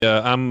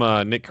I'm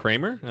Nick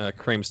Kramer,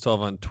 Krames12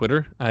 on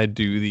Twitter. I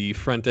do the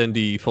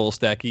front-endy full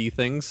stacky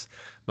things.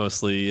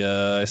 Mostly,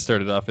 I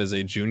started off as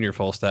a junior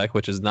full stack,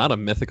 which is not a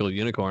mythical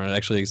unicorn. It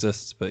actually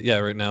exists. But yeah,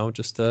 right now,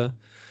 just yeah,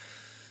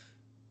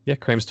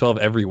 Krames12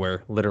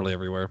 everywhere, literally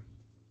everywhere.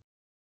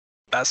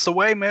 That's the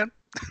way, man.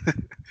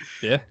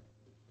 Yeah.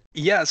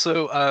 Yeah,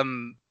 so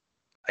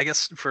I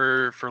guess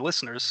for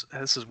listeners,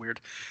 this is weird.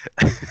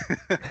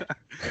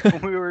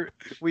 when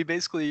we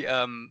basically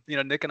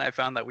Nick and I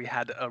found that we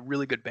had a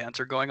really good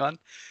banter going on.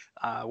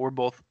 We're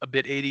both a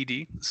bit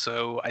ADD,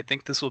 so I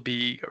think this will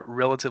be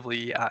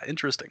relatively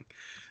interesting.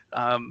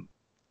 Um,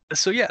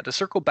 so yeah, to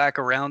circle back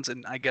around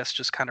and I guess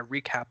just kind of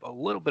recap a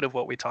little bit of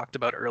what we talked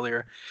about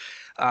earlier.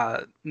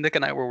 Nick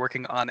and I were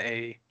working on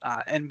a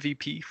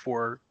MVP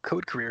for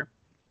Code Career,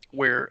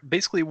 where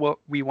basically what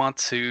we want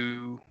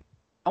to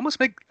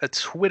almost make a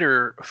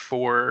Twitter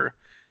for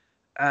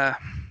I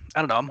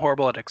don't know, I'm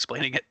horrible at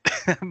explaining it,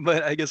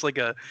 but I guess like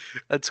a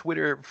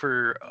Twitter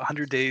for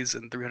 100 days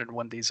and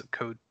 301 days of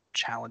code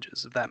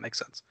challenges, if that makes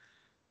sense.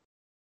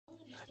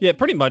 Yeah,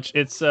 pretty much.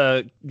 It's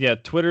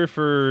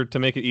Twitter to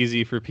make it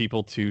easy for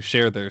people to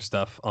share their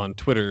stuff on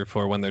Twitter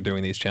for when they're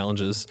doing these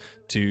challenges,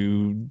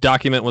 to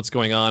document what's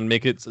going on,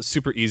 make it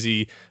super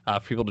easy for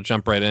people to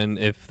jump right in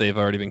if they've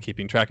already been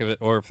keeping track of it,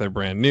 or if they're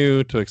brand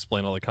new, to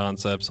explain all the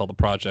concepts, all the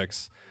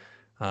projects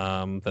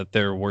that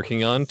they're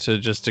working on,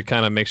 to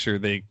kind of make sure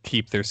they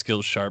keep their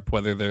skills sharp,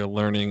 whether they're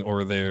learning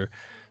or they're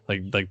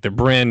like they're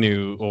brand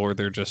new or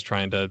they're just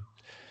trying to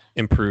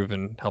improve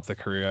and help their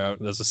career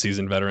out as a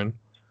seasoned veteran.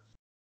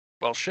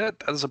 Well, shit,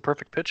 that is a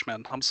perfect pitch,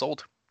 man. I'm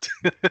sold.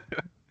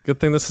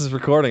 Good thing this is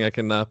recording. I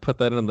can put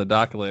that in the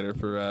doc later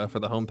for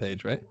the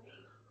homepage, right?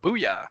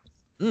 Booyah!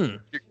 Mm.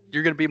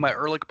 You're gonna be my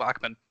Erlich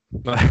Bachman.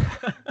 But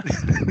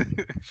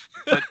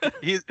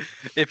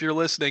if you're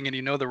listening and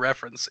you know the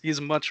reference,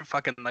 he's much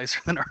fucking nicer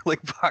than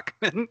Erlich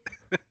Bachman.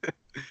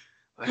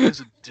 That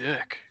is a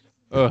dick.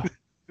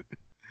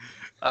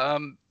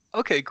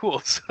 Okay, cool.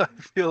 So I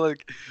feel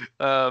like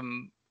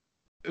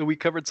we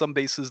covered some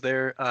bases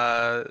there.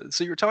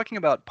 So you're talking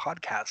about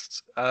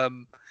podcasts.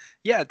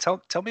 Yeah,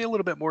 tell me a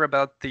little bit more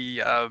about the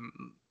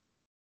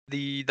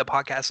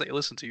podcast that you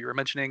listen to. You were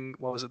mentioning,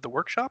 what was it, the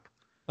workshop?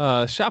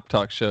 Shop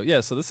Talk Show.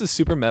 Yeah, so this is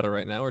super meta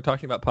right now. We're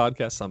talking about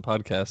podcasts on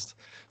podcast,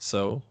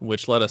 so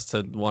which led us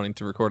to wanting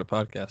to record a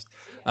podcast.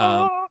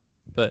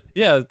 But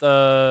yeah,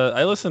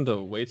 I listen to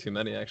way too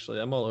many actually.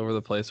 I'm all over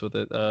the place with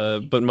it.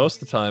 But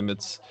most of the time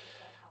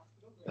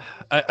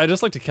I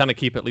just like to kind of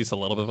keep at least a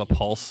little bit of a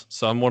pulse.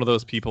 So I'm one of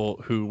those people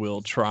who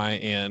will try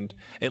and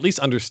at least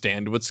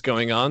understand what's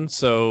going on.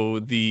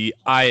 So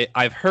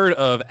I've heard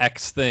of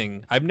X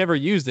thing. I've never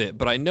used it,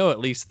 but I know at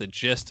least the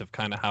gist of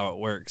kind of how it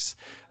works.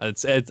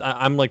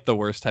 I'm like the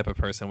worst type of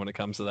person when it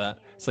comes to that.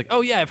 It's like,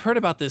 oh yeah, I've heard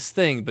about this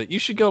thing, but you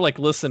should go like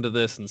listen to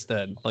this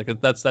instead.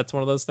 Like that's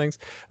one of those things.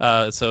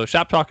 So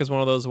Shop Talk is one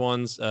of those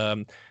ones.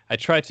 I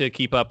try to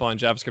keep up on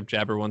JavaScript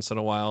Jabber once in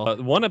a while.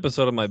 One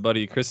episode of my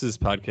buddy Chris's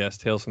podcast,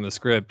 Tales from the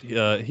Script,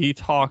 he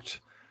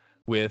talked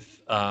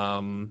with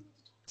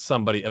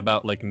somebody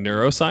about like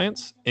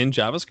neuroscience in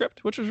JavaScript,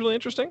 which was really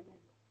interesting.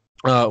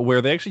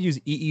 Where they actually use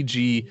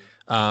EEG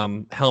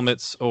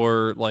helmets,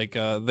 or like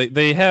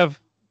they have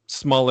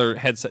smaller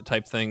headset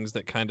type things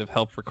that kind of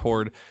help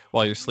record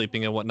while you're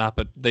sleeping and whatnot,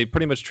 but they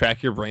pretty much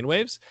track your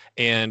brainwaves,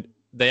 and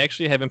they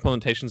actually have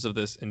implementations of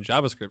this in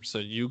JavaScript. So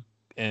you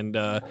and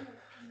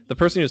the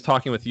person he was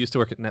talking with used to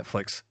work at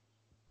Netflix,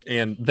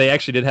 and they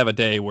actually did have a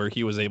day where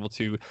he was able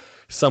to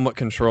somewhat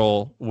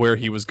control where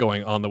he was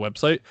going on the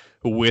website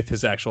with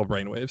his actual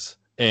brainwaves.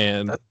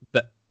 And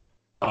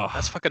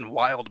that's fucking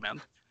wild,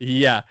 man.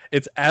 Yeah,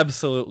 it's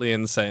absolutely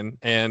insane.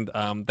 And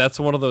that's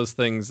one of those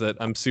things that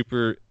I'm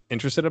super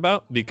interested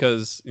about,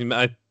 because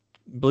I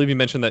believe you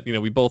mentioned that,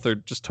 we both are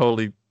just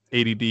totally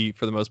ADD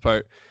for the most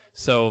part.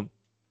 So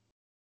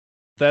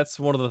that's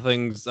one of the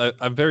things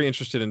I'm very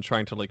interested in,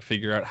 trying to like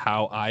figure out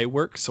how I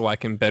work so I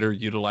can better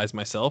utilize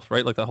myself,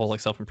 right? Like that whole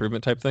like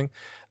self-improvement type thing.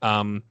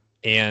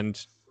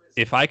 And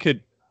if I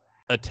could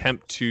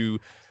attempt to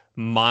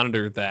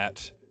monitor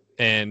that,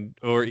 and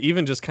or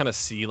even just kind of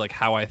see like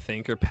how I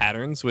think or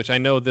patterns, which I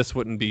know this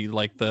wouldn't be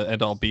like the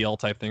end all be all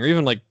type thing, or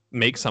even like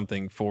make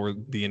something for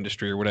the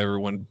industry or whatever,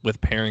 when with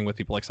pairing with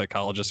people like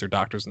psychologists or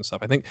doctors and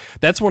stuff. I think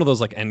that's one of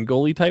those like end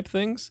goalie type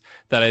things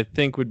that I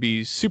think would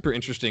be super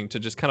interesting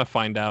to just kind of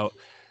find out,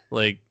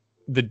 like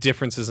the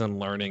differences in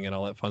learning and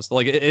all that fun stuff.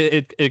 Like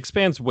it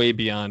expands way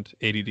beyond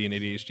ADD and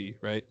ADHD,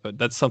 right? But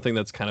that's something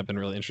that's kind of been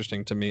really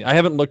interesting to me. I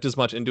haven't looked as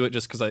much into it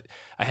just because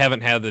I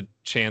haven't had the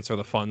chance or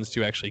the funds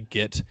to actually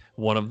get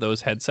one of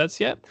those headsets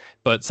yet.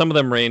 But some of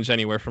them range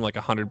anywhere from like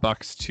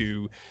 $100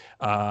 to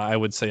I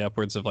would say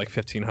upwards of like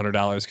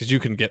 $1,500, because you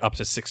can get up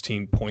to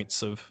 16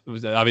 points of,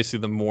 obviously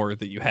the more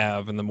that you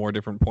have and the more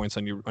different points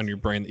on your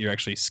brain that you're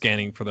actually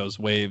scanning for those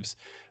waves,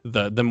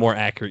 the more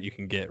accurate you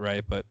can get,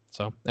 right? But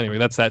so anyway,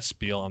 that's that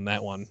spiel on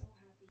that one.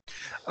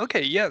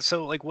 Okay, yeah.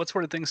 So like, what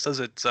sort of things does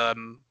it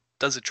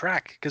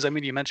track? Because I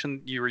mean, you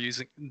mentioned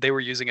they were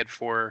using it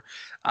for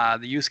the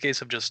use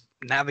case of just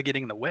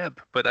navigating the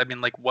web, but I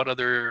mean, like, what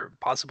other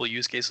possible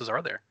use cases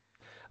are there?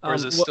 or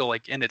is it Well, still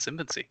like in its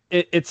infancy?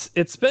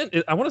 it's been.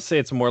 I want to say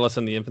it's more or less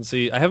in the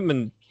infancy. I haven't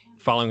been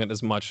following it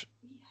as much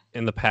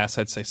in the past.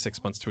 I'd say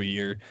 6 months to a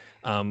year.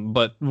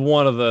 But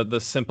one of the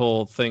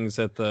simple things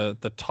that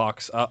the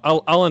talks,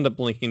 I'll end up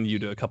linking you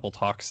to a couple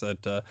talks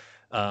that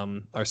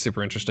are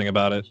super interesting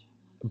about it.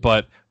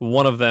 But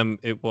one of them,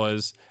 it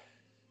was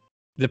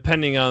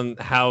depending on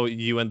how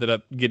you ended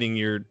up getting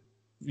you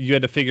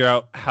had to figure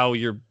out how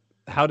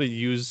to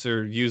use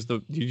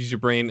your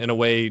brain in a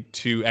way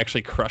to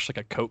actually crush like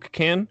a Coke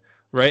can,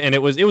 right? And it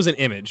was an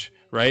image,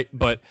 right?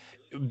 But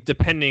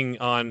depending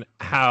on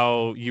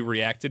how you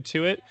reacted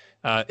to it,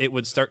 it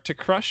would start to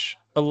crush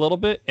a little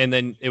bit, and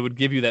then it would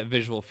give you that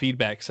visual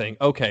feedback saying,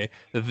 okay,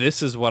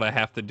 this is what I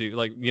have to do.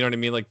 Like, you know what I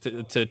mean? Like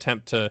to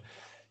attempt to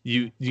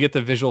you get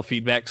the visual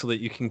feedback so that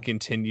you can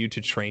continue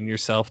to train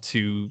yourself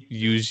to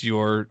use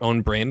your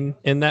own brain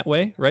in that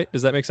way, right?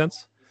 Does that make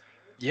sense?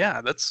 Yeah,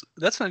 that's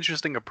an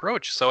interesting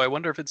approach. So I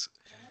wonder if it's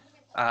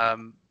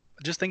um,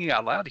 just thinking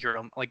out loud here.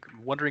 I'm like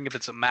wondering if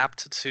it's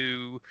mapped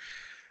to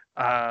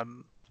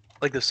um,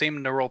 like the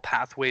same neural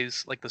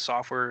pathways, like the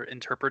software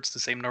interprets the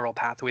same neural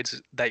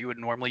pathways that you would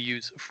normally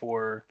use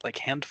for like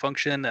hand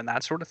function and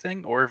that sort of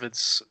thing, or if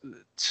it's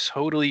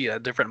totally a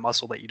different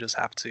muscle that you just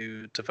have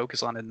to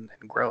focus on and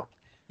grow.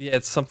 Yeah,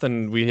 it's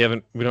something we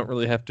don't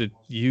really have to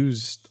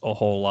use a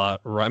whole lot,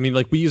 right? I mean,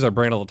 like we use our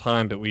brain all the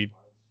time, but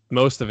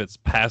most of it's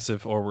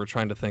passive, or we're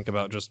trying to think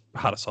about just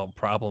how to solve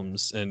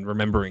problems and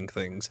remembering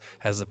things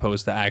as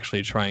opposed to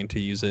actually trying to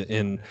use it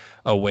in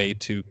a way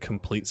to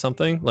complete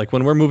something. Like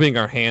when we're moving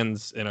our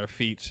hands and our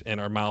feet and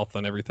our mouth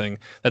and everything,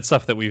 that's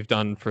stuff that we've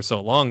done for so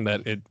long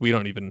that we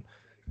don't even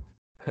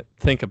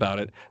think about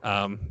it.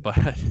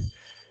 But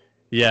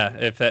yeah,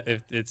 if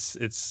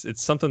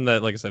it's something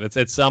that, like I said,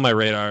 it's on my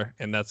radar,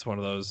 and that's one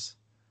of those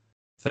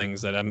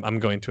things that I'm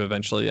going to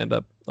eventually end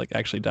up like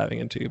actually diving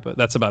into. But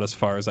that's about as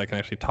far as I can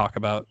actually talk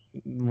about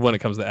when it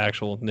comes to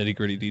actual nitty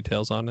gritty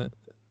details on it.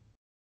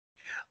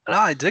 No,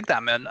 I dig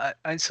that, man.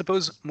 I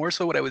suppose more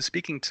so what I was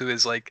speaking to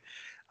is like,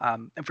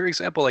 and for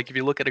example, like if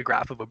you look at a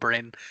graph of a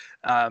brain,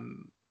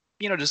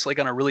 just like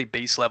on a really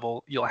base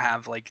level, you'll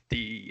have like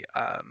the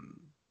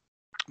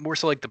more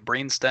so like the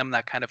brain stem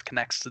that kind of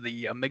connects to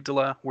the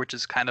amygdala, which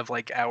is kind of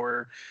like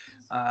our,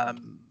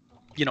 um,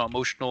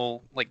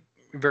 emotional, like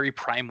very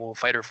primal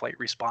fight or flight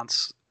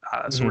response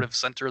sort Hmm. of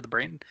center of the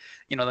brain.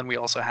 Then we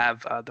also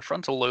have the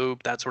frontal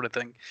lobe, that sort of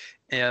thing.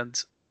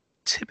 And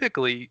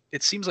typically,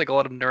 it seems like a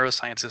lot of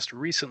neuroscientists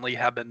recently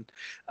have been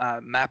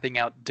mapping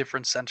out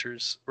different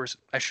centers, or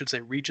I should say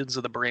regions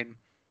of the brain,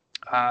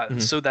 Hmm.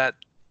 so that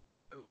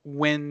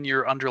when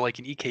you're under like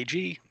an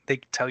EKG, they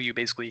tell you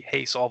basically,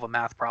 hey, solve a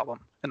math problem.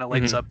 And it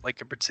lights up Hmm.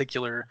 like a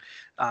particular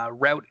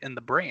route in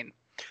the brain.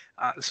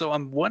 So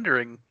I'm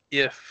wondering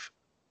if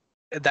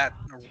that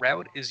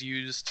route is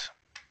used,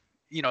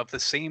 if the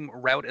same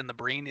route in the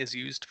brain is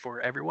used for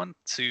everyone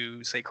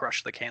to, say,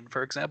 crush the can,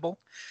 for example,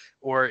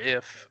 or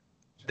if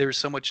there's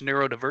so much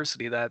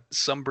neurodiversity that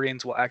some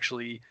brains will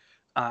actually,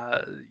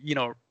 uh, you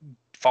know,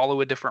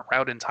 follow a different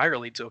route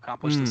entirely to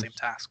accomplish the Hmm. same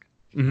task.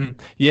 Hmm.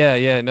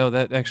 Yeah. No,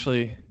 that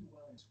actually.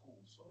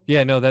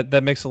 Yeah, no,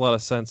 that makes a lot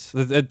of sense.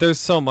 There's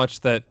so much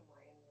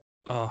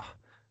uh,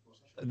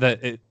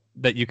 that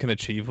you can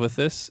achieve with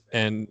this,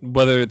 and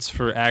whether it's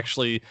for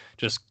actually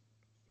just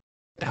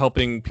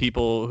helping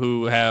people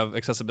who have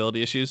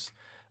accessibility issues,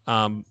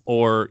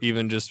 or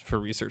even just for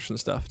research and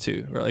stuff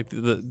too. Right?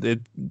 Like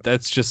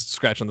that's just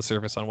scratching the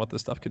surface on what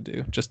this stuff could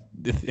do, just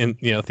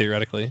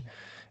theoretically,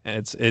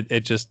 and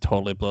it just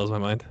totally blows my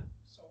mind.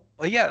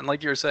 Well, yeah, and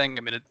like you were saying,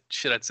 I mean,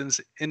 it's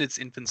in its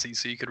infancy,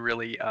 so you could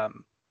really,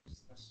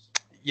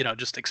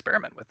 just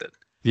experiment with it.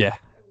 Yeah.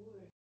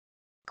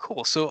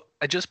 Cool. So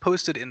I just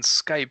posted in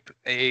Skype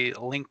a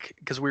link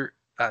because we're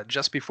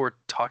just before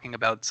talking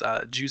about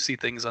juicy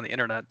things on the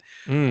internet.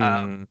 Um,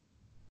 Mm.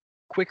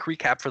 quick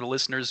recap for the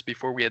listeners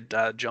before we had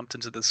jumped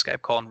into the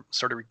Skype call and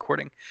started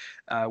recording.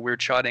 We are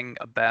chatting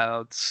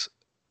about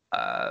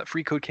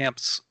Free Code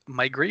Camp's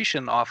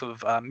migration off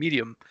of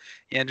Medium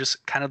and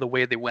just kind of the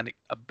way they went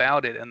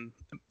about it and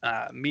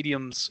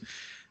Medium's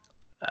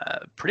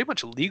pretty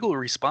much legal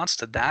response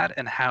to that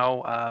and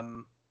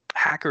how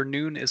Hacker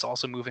Noon is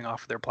also moving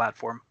off of their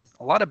platform.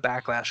 A lot of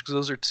backlash because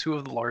those are two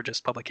of the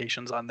largest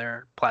publications on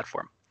their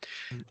platform.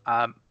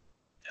 Um,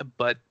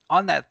 but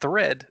on that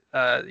thread,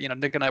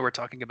 Nick and I were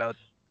talking about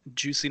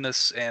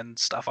juiciness and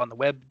stuff on the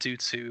web due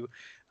to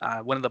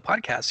one of the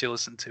podcasts you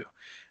listen to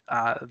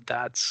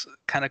that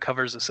kind of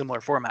covers a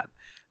similar format.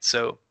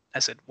 So I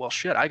said, well,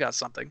 shit, I got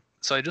something.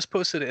 So I just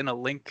posted in a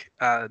link,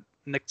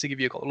 Nick, to give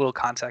you a little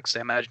context.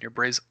 I imagine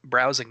you're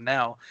browsing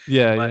now,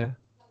 Yeah, but yeah.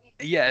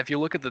 yeah, if you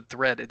look at the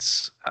thread,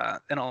 it's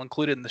and I'll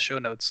include it in the show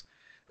notes,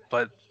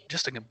 but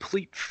just a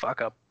complete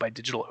fuck up by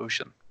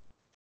DigitalOcean.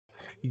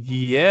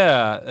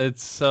 Yeah, it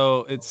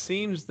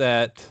seems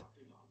that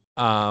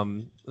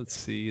let's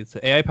see, it's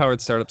an AI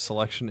powered startup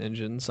selection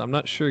engine. So I'm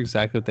not sure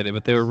exactly what they did,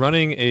 but they were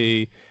running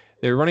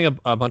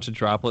a bunch of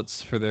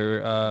droplets for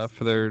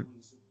their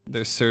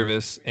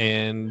service,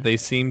 and they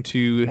seem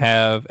to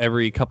have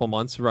every couple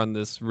months run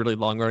this really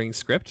long running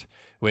script,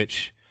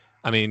 which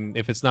I mean,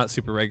 if it's not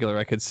super regular,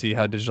 I could see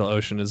how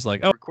DigitalOcean is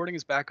like, oh, Recording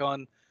is back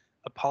on.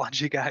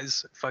 Apology,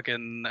 guys.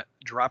 Fucking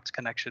dropped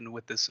connection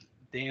with this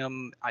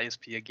damn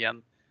ISP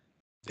again.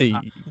 hey.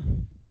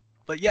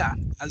 But yeah,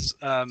 as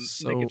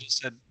So- Nick had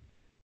just said,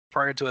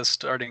 prior to us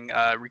starting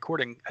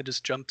recording, I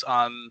just jumped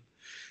on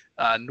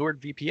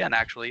NordVPN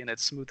actually, and it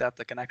smoothed out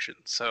the connection.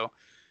 So it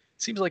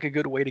seems like a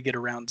good way to get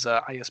around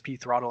ISP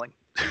throttling.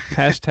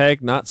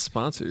 Hashtag not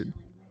sponsored.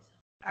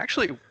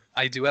 Actually,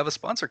 I do have a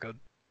sponsor code.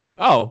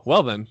 Oh,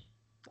 well then.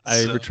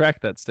 I So-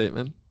 retract that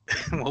statement.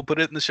 We'll put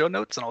it in the show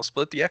notes, and I'll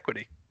split the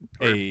equity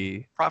or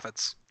Hey.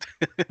 profits.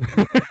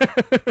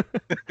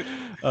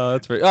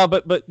 That's very. Oh,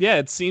 but yeah,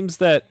 it seems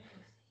that.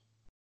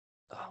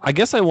 I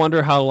guess I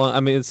wonder how long.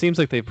 I mean, it seems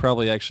like they've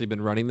probably actually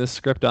been running this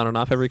script on and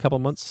off every couple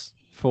months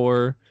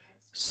for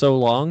so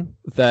long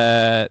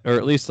that, or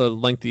at least a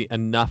lengthy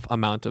enough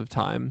amount of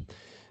time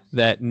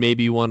that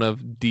maybe one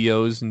of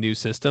DO's new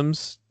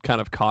systems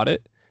kind of caught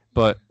it.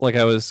 But like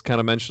I was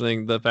kind of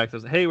mentioning, the fact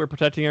that, hey, we're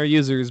protecting our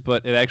users,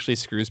 but it actually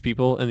screws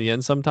people in the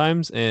end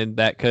sometimes, and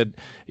that could,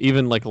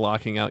 even like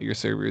locking out your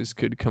servers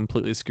could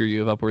completely screw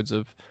you of upwards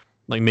of,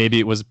 like, maybe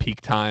it was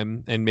peak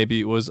time, and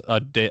maybe it was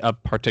a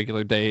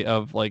particular day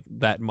of like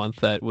that month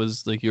that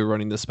was like you were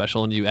running the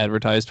special and you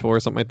advertised for or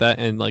something like that,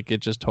 and like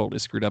it just totally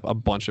screwed up a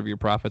bunch of your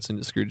profits and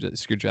it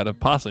screwed you out of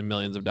possibly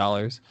millions of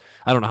dollars.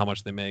 I don't know how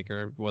much they make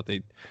or what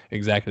they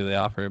exactly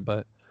offer,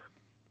 but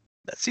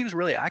That seems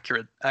really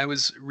accurate. I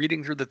was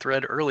reading through the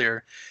thread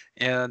earlier,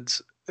 and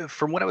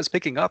from what I was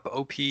picking up,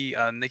 OP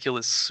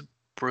Nicholas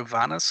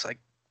Brovanus,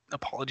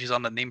 apologies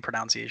on the name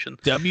pronunciation.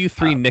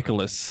 W3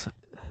 Nicholas.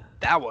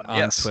 That one, on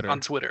yes, Twitter. on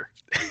Twitter.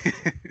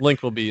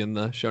 Link will be in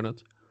the show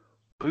notes.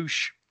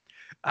 Boosh.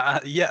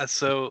 Yeah,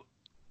 so,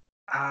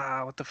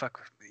 what the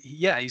fuck?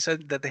 Yeah, he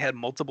said that they had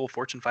multiple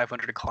Fortune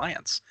 500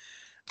 clients.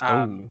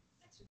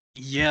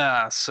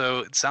 Yeah, so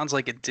it sounds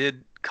like it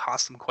did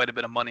cost them quite a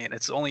bit of money, and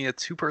it's only a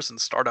two-person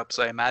startup,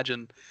 so I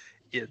imagine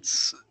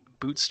it's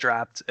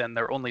bootstrapped and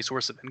their only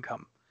source of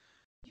income.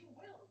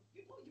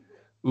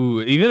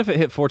 Ooh, even if it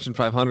hit Fortune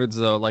 500s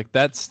though, like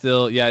that's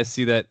still, yeah, I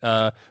see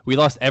that. We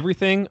lost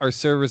everything, our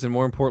servers, and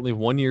more importantly,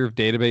 1 year of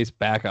database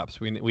backups.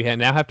 We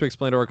now have to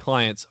explain to our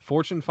clients,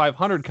 Fortune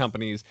 500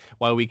 companies,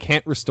 why we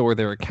can't restore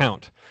their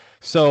account.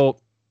 So,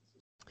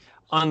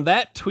 on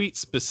that tweet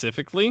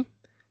specifically,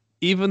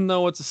 even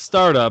though it's a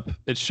startup,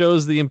 it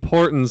shows the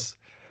importance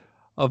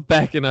of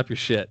backing up your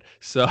shit.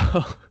 So,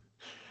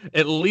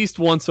 at least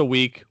once a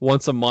week,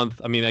 once a month.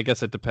 I mean, I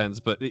guess it depends,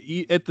 but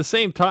at the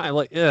same time,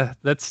 like, yeah,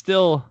 that's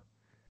still.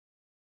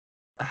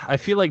 I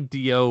feel like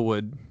DO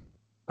would.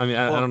 I mean,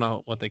 I don't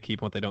know what they keep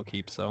and what they don't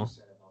keep. So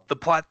The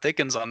plot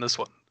thickens on this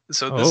one.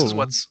 So this is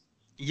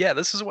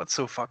Oh. what's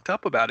so fucked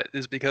up about it,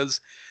 is because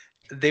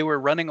they were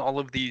running all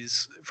of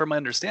these, from my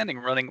understanding,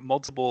 running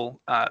multiple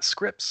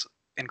scripts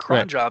and cron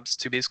Right. jobs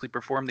to basically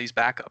perform these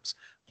backups.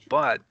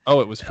 But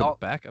it was for I'll-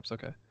 the backups.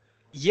 Okay.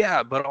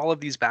 yeah, but all of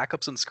these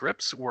backups and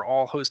scripts were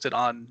all hosted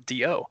on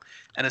DO.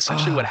 And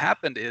essentially what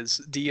happened is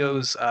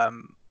DO's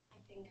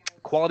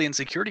quality and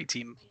security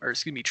team, or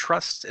excuse me,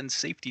 trust and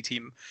safety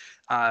team,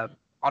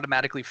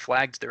 automatically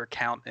flagged their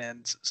account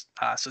and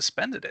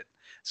suspended it.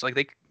 So like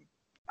they,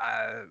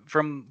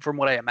 from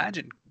what I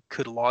imagine,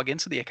 could log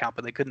into the account,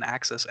 but they couldn't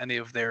access any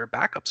of their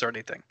backups or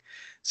anything.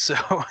 So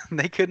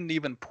they couldn't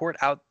even port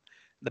out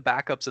the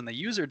backups and the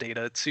user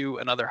data to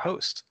another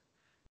host.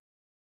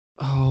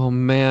 Oh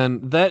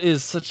man, that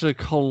is such a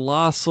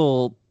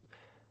colossal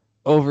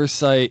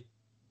oversight.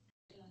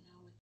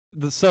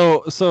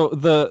 So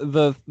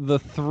the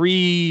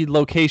 3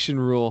 location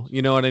rule,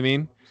 you know what I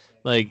mean?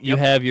 Like you Yep.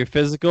 have your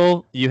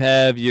physical, you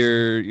have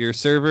your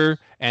server,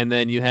 and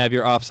then you have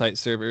your offsite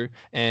server.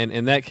 And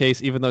in that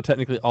case, even though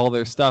technically all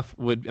their stuff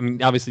would, I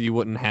mean, obviously you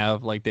wouldn't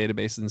have like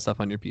databases and stuff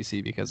on your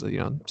PC because of,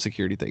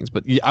 security things,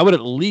 but I would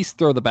at least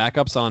throw the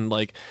backups on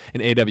like an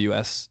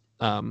AWS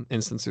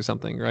instance or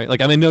something, right?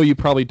 Like, I mean, I know you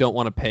probably don't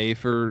want to pay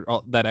for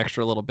that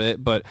extra little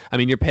bit, but I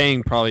mean, you're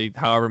paying probably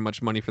however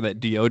much money for that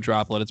DO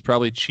droplet. It's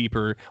probably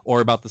cheaper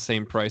or about the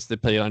same price to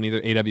pay on either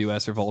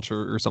AWS or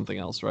Vultr or something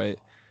else, right?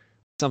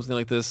 Something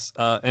like this.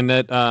 And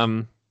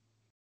that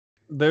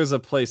there's a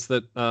place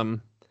that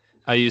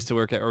I used to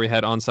work at where we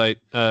had on-site.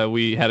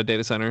 We had a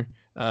data center.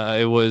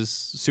 It was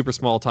super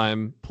small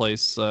time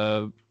place.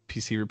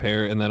 PC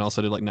repair, and then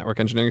also did like network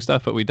engineering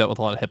stuff, but we dealt with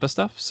a lot of HIPAA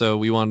stuff, so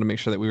we wanted to make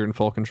sure that we were in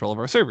full control of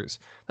our servers.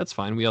 That's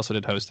fine. We also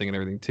did hosting and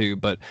everything too,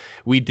 but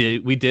we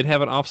did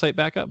have an offsite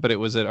backup, but it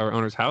was at our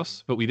owner's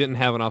house, but we didn't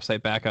have an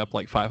offsite backup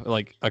like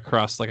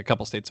across like a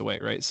couple states away,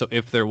 right? So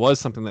if there was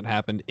something that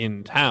happened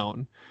in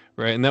town,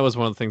 right, and that was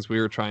one of the things we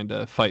were trying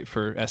to fight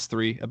for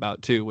S3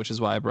 about too, which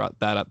is why I brought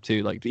that up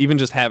too, like even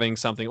just having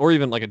something, or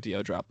even like a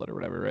DO droplet or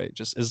whatever, right?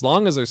 Just as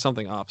long as there's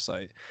something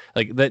offsite,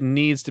 like that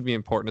needs to be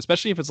important,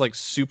 especially if it's like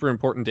super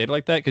important data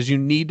like that, because you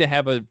need to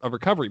have a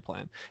recovery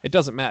plan. It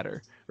doesn't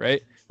matter,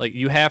 right? Like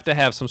you have to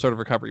have some sort of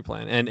recovery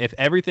plan. And if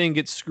everything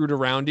gets screwed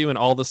around you in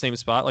all the same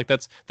spot, like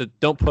that's the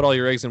don't put all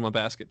your eggs in one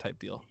basket type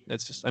deal.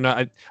 It's just I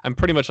know I'm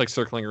pretty much like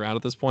circling around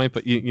at this point,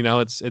 but you know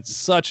it's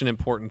such an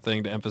important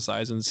thing to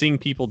emphasize. And seeing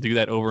people do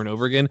that over and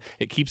over again,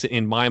 it keeps it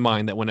in my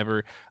mind that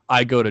whenever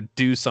I go to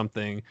do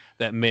something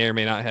that may or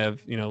may not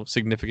have, you know,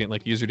 significant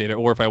like user data,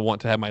 or if I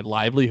want to have my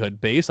livelihood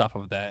based off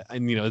of that,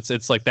 and you know,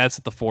 it's like that's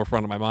at the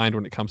forefront of my mind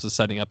when it comes to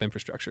setting up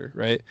infrastructure,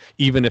 right?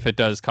 Even if it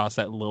does cost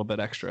that little bit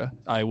extra,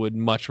 I would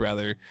much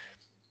rather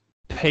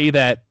pay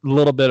that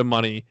little bit of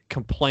money,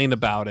 complain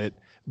about it,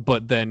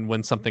 but then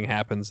when something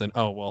happens, then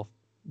oh well,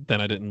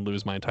 then I didn't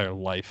lose my entire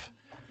life.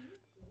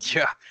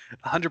 Yeah,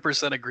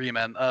 100% agree,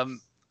 man.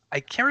 I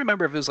can't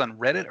remember if it was on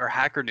Reddit or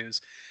Hacker News,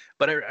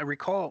 but I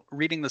recall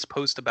reading this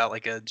post about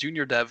like a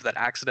junior dev that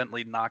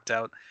accidentally knocked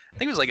out. I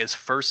think it was like his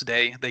first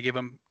day. They gave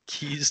him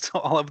keys to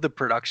all of the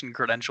production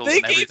credentials and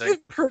everything. They gave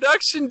him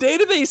production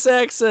database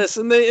access,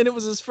 and it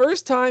was his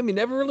first time. He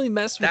never really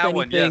messed with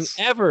anything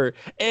ever,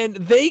 and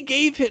they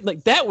gave him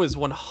like that was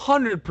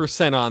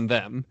 100% on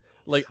them.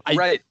 Like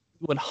right,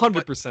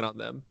 100% on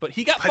them. But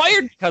he got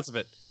fired because of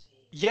it.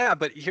 Yeah,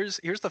 but here's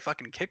the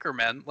fucking kicker,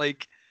 man.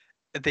 Like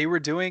they were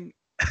doing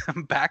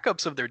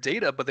backups of their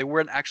data, but they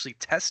weren't actually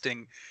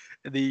testing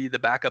the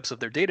backups of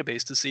their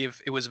database to see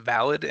if it was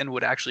valid and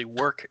would actually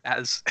work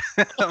as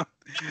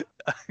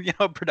you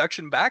know,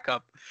 production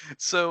backup.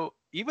 So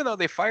even though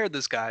they fired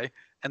this guy,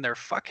 and they're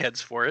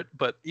fuckheads for it,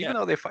 but even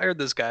though they fired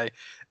this guy,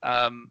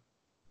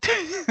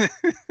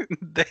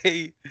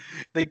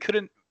 they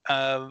couldn't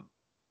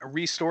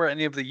restore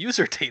any of the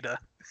user data.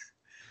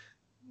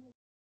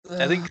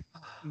 I think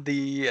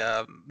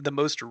the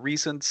most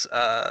recent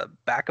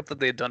backup that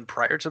they had done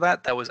prior to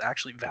that was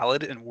actually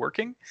valid and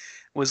working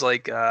was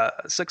like a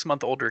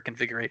 6-month-older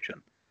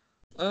configuration.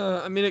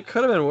 I mean, it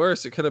could have been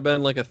worse. It could have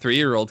been like a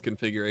 3-year-old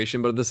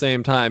configuration, but at the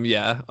same time,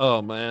 yeah.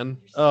 Oh man.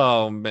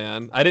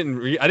 I didn't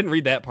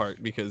read that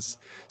part because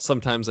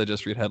sometimes I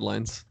just read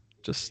headlines.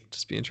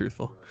 Just being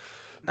truthful.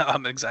 No,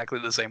 I'm exactly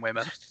the same way,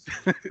 man.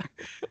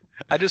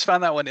 I just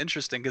found that one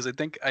interesting because I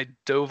think I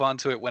dove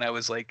onto it when I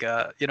was like,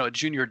 you know, a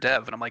junior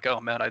dev, and I'm like, oh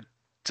man, I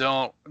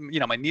don't, you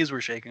know, my knees were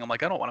shaking. I'm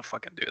like, I don't want to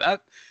fucking do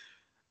that.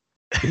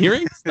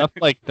 Hearing stuff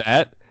like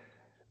that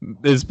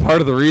is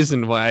part of the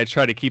reason why I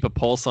try to keep a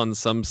pulse on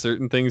some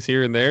certain things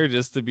here and there,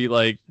 just to be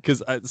like,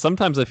 because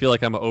sometimes I feel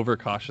like I'm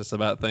overcautious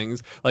about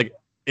things. Like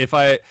if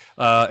I,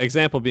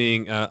 example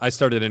being, I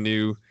started a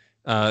new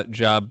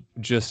job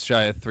just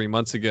shy of 3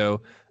 months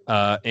ago.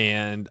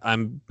 And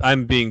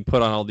I'm being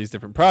put on all these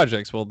different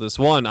projects. Well, this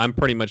one I'm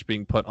pretty much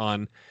being put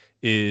on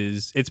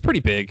it's pretty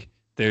big.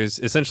 There's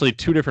essentially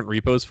 2 different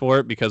repos for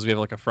it because we have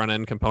like a front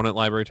end component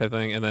library type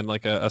thing, and then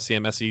like a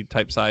CMSE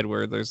type side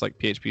where there's like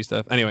PHP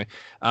stuff. Anyway,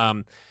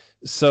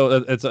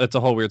 so it's a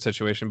whole weird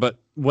situation. But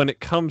when it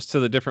comes to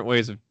the different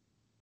ways of,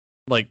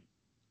 like,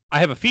 I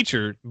have a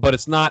feature, but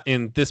it's not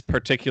in this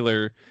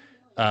particular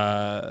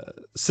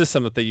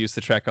system that they use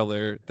to track all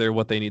their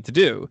what they need to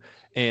do.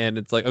 And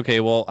it's like, okay,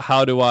 well,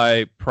 how do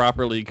I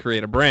properly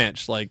create a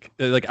branch? Like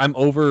I'm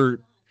overly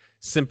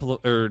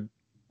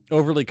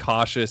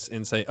cautious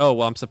and say, oh,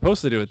 well, I'm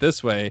supposed to do it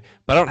this way,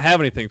 but I don't have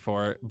anything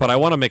for it, but I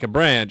want to make a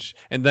branch.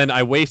 And then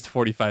I waste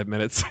 45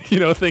 minutes, you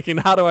know, thinking,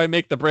 how do I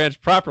make the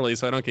branch properly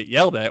so I don't get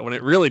yelled at when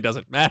it really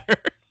doesn't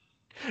matter?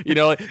 You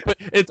know, but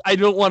I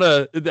don't want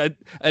to.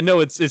 I know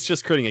it's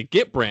just creating a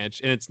Git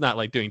branch, and it's not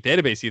like doing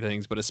databasey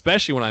things. But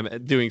especially when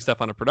I'm doing stuff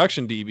on a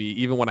production DB,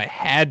 even when I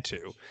had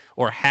to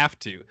or have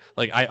to,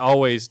 like I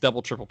always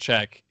double triple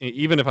check.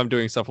 Even if I'm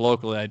doing stuff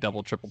locally, I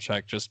double triple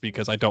check just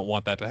because I don't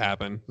want that to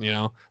happen. You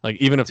know, like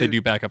even if they do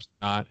backups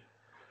or not.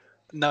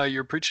 No,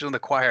 you're preaching to the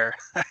choir.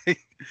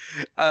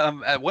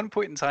 At one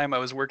point in time, I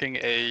was working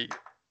a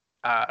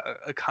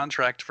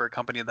contract for a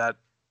company that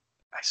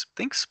I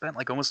think spent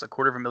like almost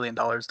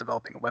 $250,000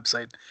 developing a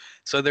website.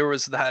 So there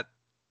was that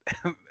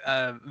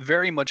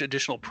very much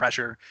additional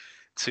pressure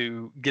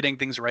to getting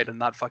things right and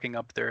not fucking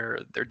up their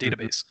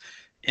database.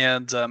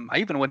 And I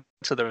even went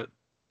to the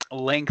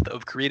length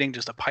of creating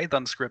just a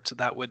Python script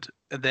that would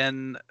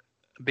then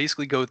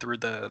basically go through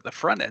the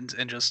front end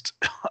and just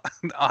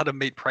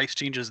automate price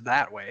changes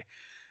that way.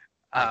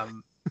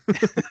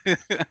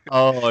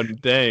 Oh,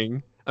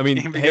 dang. I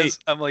mean, because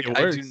I'm like,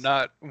 I do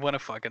not want to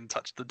fucking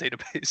touch the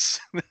database.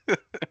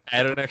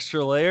 Add an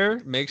extra layer.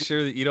 Make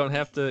sure that you don't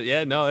have to.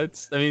 Yeah, no,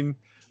 it's, I mean,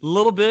 a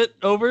little bit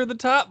over the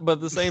top, but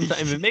at the same time,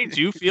 if it made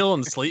you feel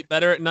and sleep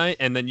better at night,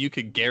 and then you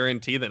could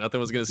guarantee that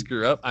nothing was going to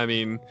screw up, I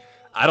mean,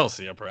 I don't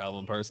see a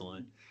problem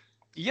personally.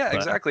 Yeah,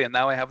 exactly. And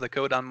now I have the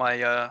code on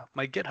my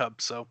my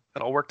GitHub, so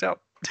it all worked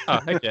out.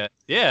 Oh, heck yeah.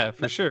 Yeah,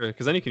 for sure,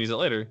 because then you can use it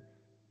later.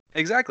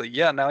 Exactly.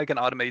 Yeah, now I can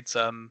automate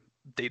some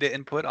data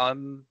input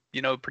on,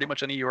 you know, pretty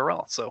much any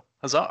URL. So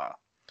huzzah.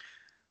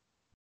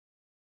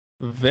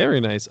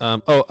 Very nice.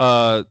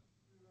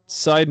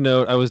 Side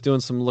note, I was doing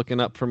some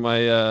looking up for my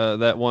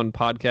that one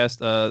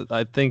podcast.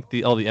 I think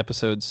all the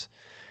episodes,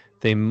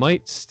 they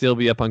might still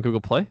be up on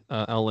Google Play.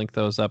 I'll link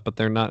those up, but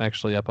they're not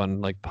actually up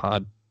on like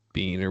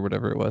Podbean or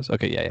whatever it was.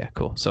 Okay, yeah,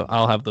 cool. So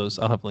I'll have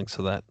links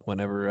to that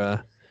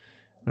whenever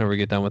we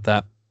get done with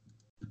that.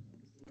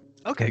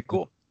 Okay,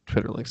 cool.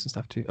 Twitter links and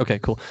stuff too. Okay,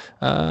 cool.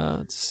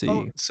 Let's see.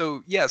 Oh,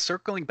 so yeah,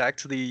 circling back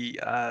to the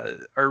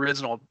our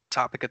original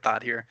topic of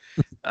thought here.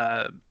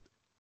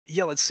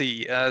 Yeah, let's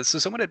see. So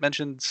someone had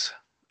mentioned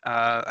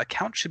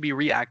account should be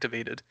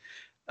reactivated.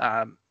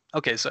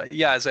 Okay, so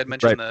yeah, as I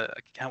mentioned, Right. the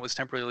account was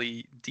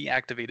temporarily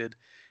deactivated,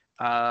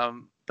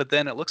 but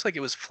then it looks like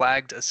it was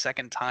flagged a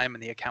second time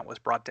and the account was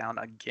brought down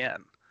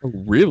again.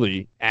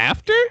 Really?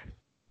 After?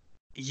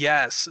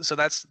 Yes, so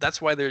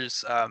that's why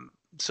there's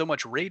so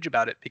much rage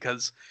about it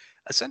because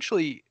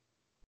essentially,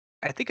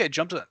 I think I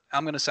jumped.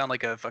 I'm gonna sound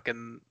like a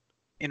fucking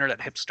internet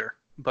hipster,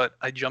 but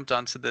I jumped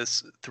onto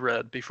this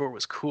thread before it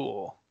was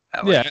cool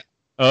at Yeah. like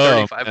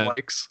Oh 35 man.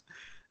 likes.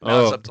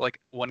 Now it's Oh. up to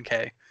like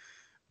 1K.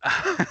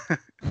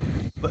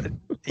 But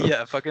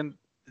yeah, fucking.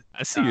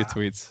 I see your Uh,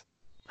 tweets.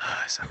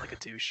 I sound like a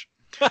douche.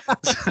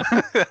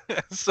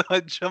 So I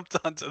jumped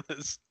onto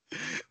this.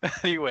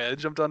 Anyway, I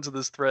jumped onto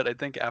this thread. I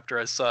think after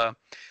I saw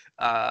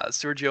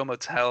Sergio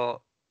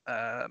Mateo.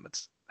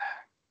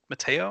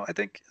 I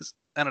think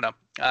I don't know.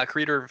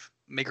 Creator of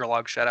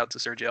MakerLog. Shout out to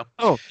Sergio.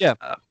 Oh yeah.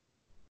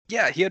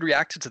 Yeah, he had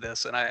reacted to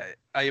this, and I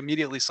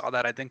immediately saw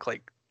that. I think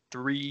like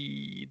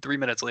three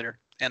minutes later,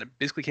 and it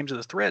basically came to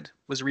this thread.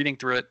 Was reading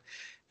through it,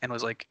 and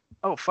was like,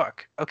 oh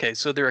fuck. Okay,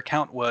 so their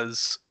account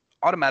was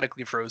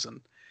automatically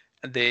frozen.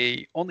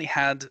 They only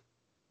had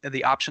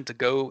the option to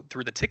go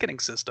through the ticketing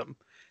system,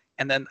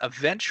 and then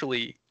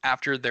eventually,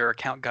 after their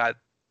account got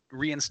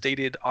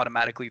reinstated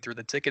automatically through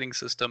the ticketing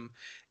system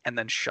and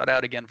then shut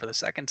out again for the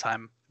second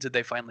time, did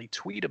they finally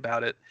tweet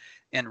about it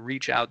and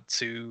reach out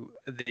to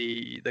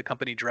the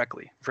company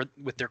directly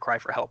with their cry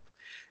for help.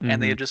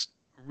 And they had just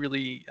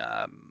really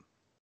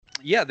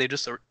yeah, they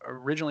just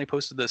originally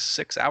posted this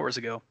 6 hours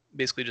ago,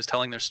 basically just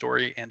telling their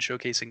story and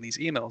showcasing these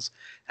emails,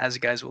 as you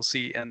guys will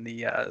see in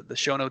the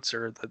show notes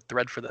or the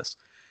thread for this.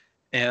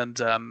 And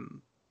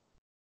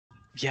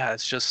yeah,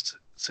 it's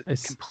a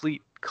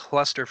complete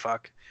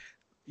clusterfuck.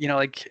 You know,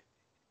 like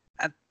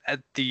at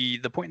the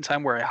point in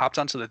time where I hopped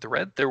onto the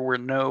thread, there were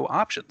no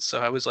options. So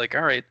I was like,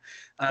 all right,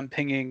 I'm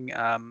pinging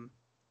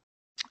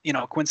you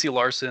know, Quincy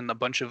Larson, a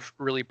bunch of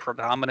really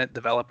predominant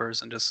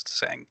developers, and just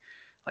saying,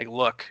 like,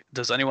 look,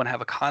 does anyone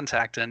have a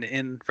contact and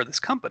in for this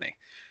company?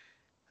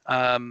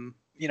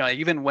 You know, I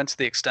even went to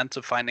the extent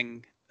of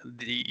finding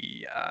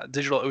the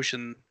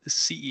DigitalOcean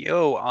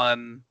CEO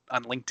on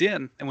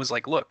LinkedIn and was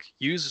like, look,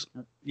 use,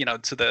 you know,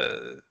 to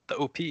the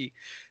OP.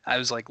 I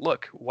was like,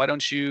 look, why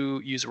don't you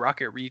use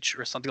Rocket Reach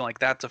or something like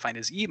that to find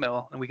his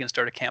email, and we can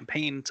start a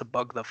campaign to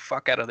bug the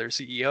fuck out of their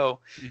CEO,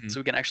 so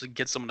we can actually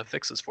get someone to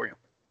fix this for you.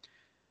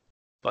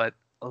 But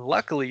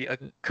luckily, a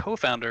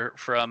co-founder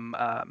from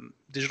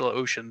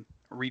DigitalOcean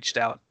reached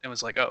out and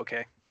was like, oh,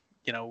 okay,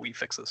 you know, we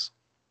fix this.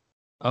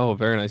 Oh,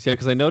 very nice. Yeah,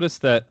 because I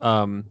noticed that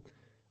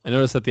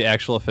the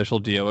actual official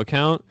DO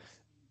account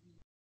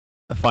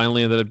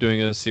finally ended up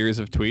doing a series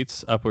of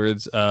tweets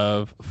upwards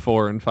of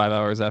 4 and 5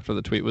 hours after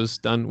the tweet was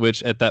done,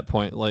 which at that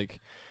point,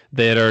 like,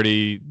 they had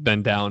already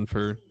been down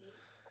for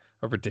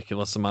a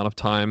ridiculous amount of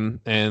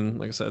time, and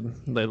like I said,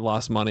 they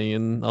lost money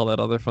and all that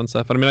other fun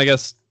stuff. But I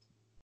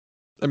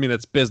mean,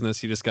 that's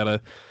business. You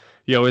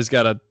always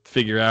gotta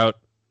figure out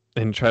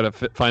and try to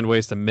find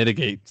ways to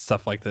mitigate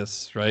stuff like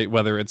this, right?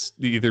 Whether it's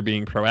either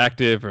being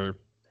proactive or,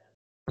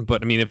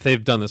 but I mean, if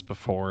they've done this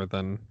before,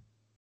 then,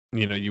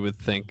 you know, you would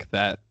think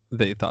that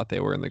they thought they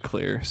were in the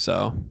clear.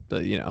 So,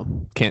 but, you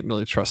know, can't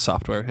really trust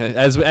software.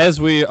 As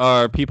we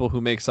are people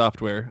who make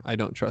software, I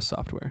don't trust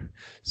software.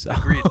 So.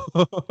 Agreed.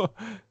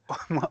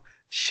 Well,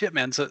 shit,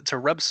 man. To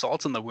rub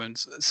salt in the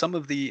wounds, some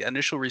of the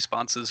initial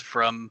responses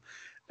from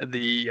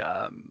the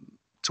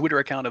Twitter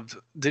account of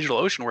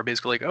DigitalOcean were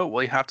basically like, "Oh,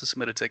 well, you have to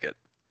submit a ticket."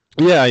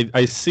 Yeah,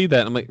 I see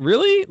that. I'm like,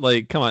 really?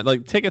 Like, come on,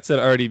 like tickets that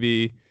already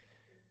be.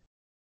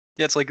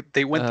 Yeah, it's like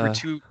they went through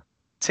 2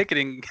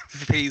 ticketing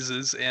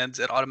phases and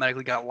it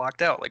automatically got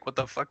locked out. Like, what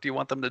the fuck do you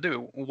want them to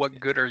do? What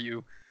good are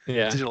you,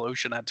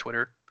 DigitalOcean, at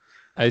Twitter?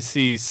 I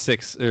see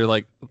 6 or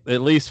like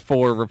at least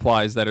 4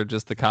 replies that are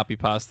just the copy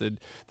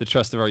pasted. The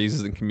trust of our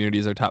users and community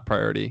is our top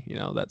priority. You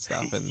know, that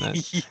stuff and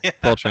that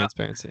full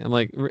transparency. I'm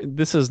like,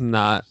 this is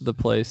not the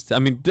place. I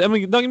mean, don't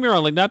get me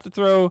wrong. Like, not to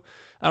throw.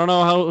 I don't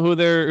know who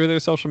their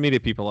social media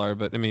people are,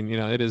 but I mean, you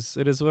know, it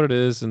is what it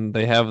is, and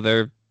they have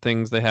their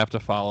things they have to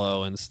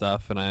follow and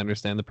stuff. And I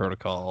understand the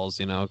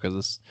protocols, you know,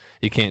 because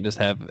you can't just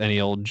have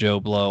any old Joe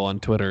Blow on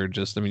Twitter.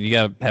 Just, I mean, you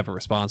gotta have a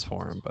response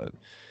for him, but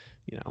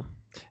you know.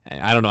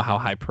 I don't know how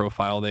high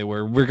profile they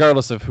were,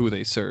 regardless of who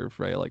they serve,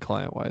 right? Like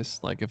client wise,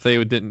 like if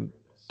they didn't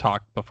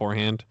talk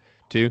beforehand,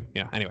 too.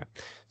 Yeah. Anyway,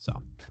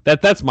 so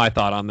that's my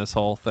thought on this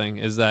whole thing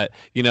is that,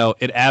 you know,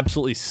 it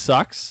absolutely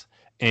sucks,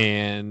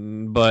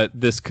 but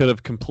this could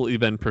have completely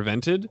been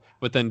prevented.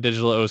 But then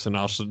DigitalOcean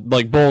also,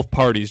 like, both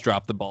parties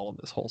dropped the ball in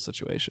this whole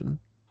situation.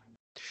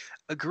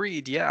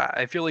 Agreed. Yeah,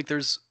 I feel like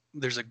there's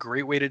a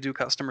great way to do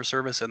customer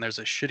service and there's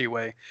a shitty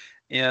way,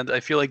 and I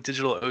feel like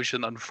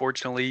DigitalOcean,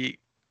 unfortunately,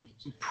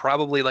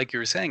 probably, like you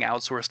were saying,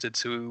 outsourced it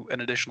to an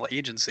additional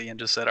agency and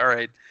just said, all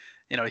right,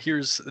 you know,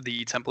 here's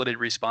the templated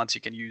response you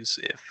can use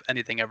if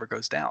anything ever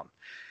goes down.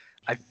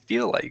 I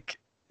feel like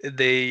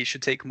they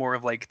should take more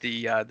of like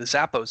the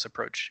Zappos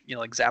approach,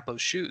 like Zappos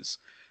shoes,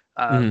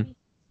 Mhm.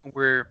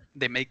 where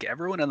they make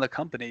everyone in the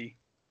company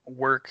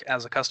work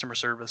as a customer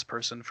service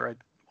person for I want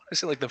to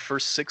say like the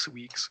first 6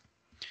 weeks,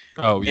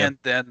 Oh yeah. and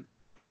then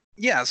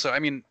yeah. So I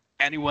mean,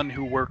 anyone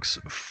who works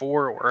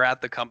for or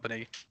at the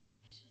company.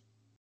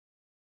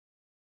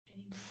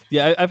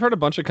 Yeah, I've heard a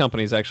bunch of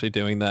companies actually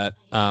doing that,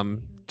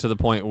 to the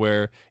point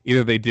where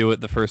either they do it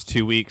the first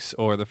 2 weeks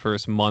or the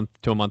first month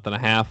to a month and a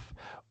half,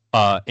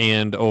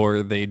 and or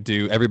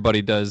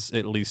everybody does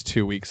at least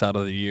 2 weeks out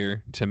of the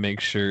year to make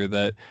sure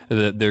that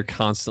they're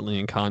constantly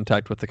in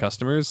contact with the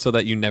customers, so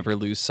that you never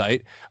lose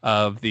sight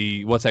of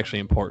what's actually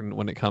important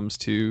when it comes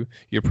to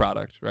your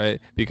product,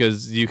 right?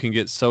 Because you can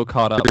get so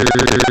caught up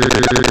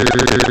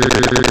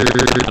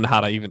on how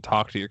to even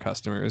talk to your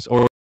customers,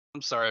 or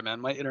I'm sorry, man.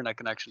 My internet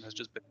connection has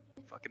just been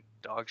fucking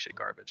dog shit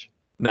garbage.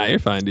 nah, you're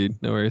fine, dude.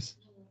 No worries.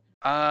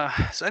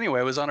 So anyway,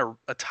 I was on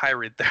a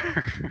tirade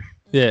there.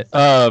 Yeah.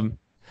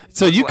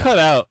 So What's you left? cut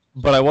out,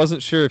 but I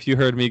wasn't sure if you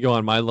heard me go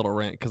on my little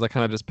rant because I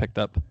kind of just picked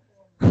up.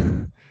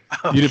 You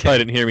Okay. probably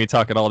didn't hear me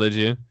talk at all, did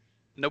you?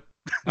 Nope.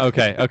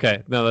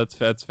 Okay. No,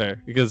 that's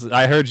fair because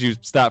I heard you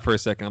stop for a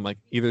second. I'm like,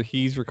 either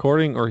he's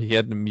recording or he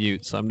had to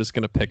mute, so I'm just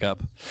gonna pick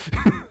up.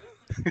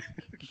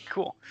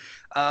 Cool.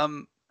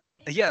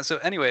 Yeah. So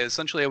anyway,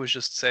 essentially, I was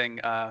just saying,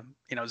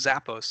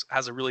 Zappos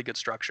has a really good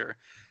structure.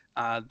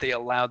 They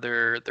allow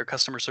their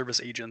customer service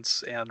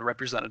agents and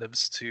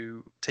representatives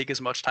to take as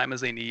much time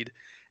as they need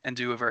and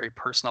do a very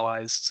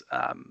personalized,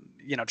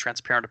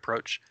 transparent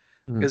approach.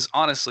 Mhm. Because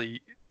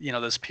honestly,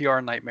 this PR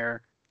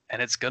nightmare,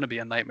 and it's going to be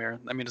a nightmare.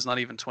 I mean, it's not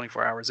even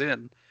 24 hours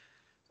in.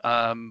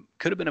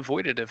 Could have been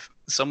avoided if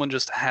someone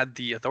just had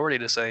the authority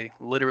to say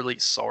literally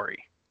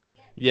sorry.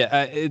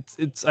 Yeah,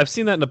 it's I've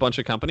seen that in a bunch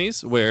of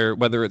companies where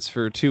whether it's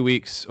for 2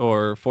 weeks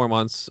or 4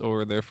 months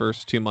or their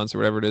first 2 months or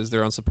whatever it is,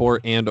 they're on support,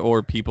 and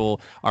or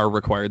people are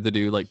required to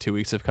do like 2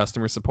 weeks of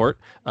customer support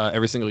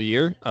every single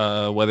year.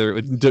 Whether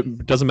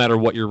doesn't matter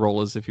what your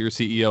role is, if you're a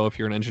CEO, if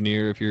you're an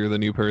engineer, if you're the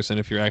new person,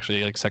 if you're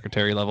actually like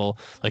secretary level,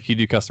 like you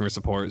do customer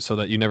support so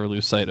that you never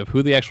lose sight of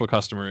who the actual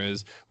customer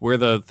is, where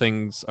the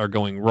things are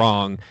going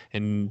wrong,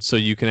 and so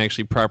you can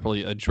actually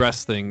properly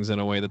address things in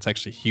a way that's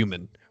actually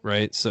human,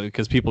 right? So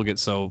because people get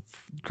so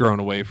grown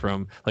away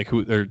from like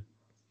who they're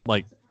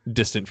like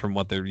distant from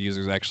what their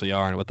users actually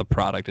are and what the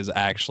product is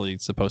actually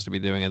supposed to be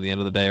doing at the end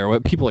of the day, or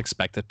what people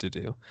expect it to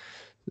do.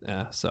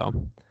 Yeah,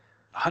 so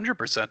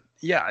 100%.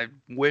 Yeah, I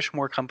wish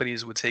more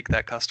companies would take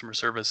that customer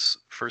service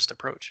first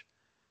approach.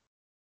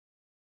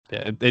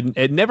 yeah,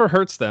 it never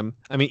hurts them.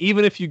 I mean,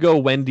 even if you go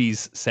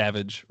Wendy's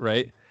savage,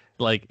 right?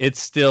 Like it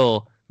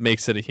still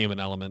makes it a human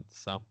element.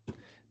 So,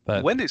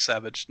 but Wendy's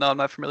Savage. No, I'm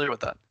not familiar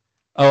with that.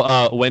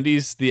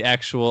 Wendy's, the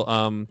actual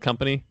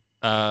company,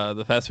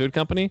 the fast food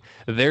company,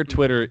 their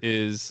Twitter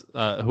is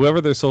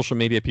whoever their social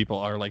media people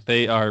are, like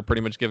they are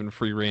pretty much given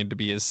free reign to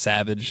be as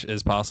savage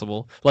as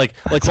possible. Like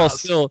That's while awesome.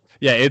 still,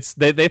 yeah, it's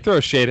they throw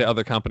shade at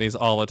other companies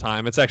all the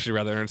time. It's actually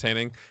rather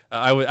entertaining.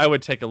 I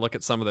would take a look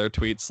at some of their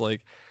tweets.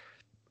 Like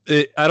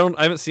I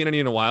haven't seen any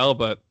in a while,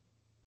 but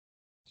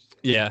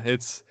yeah,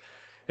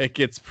 it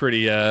gets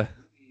pretty.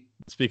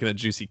 Speaking of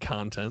juicy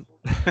content,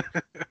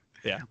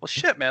 yeah. Well,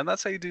 shit, man.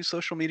 That's how you do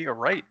social media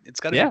right. It's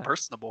got to Yeah. be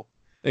personable.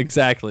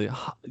 Exactly.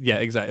 Yeah,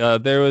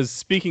 exactly.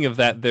 Speaking of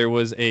that, there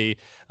was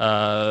another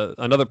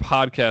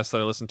podcast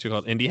that I listened to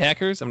called Indie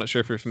Hackers. I'm not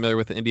sure if you're familiar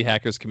with the Indie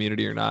Hackers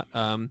community or not.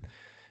 Yeah,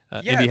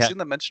 I've seen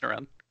them mentioned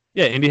around.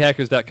 Yeah,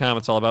 indiehackers.com.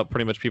 It's all about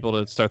pretty much people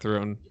to start their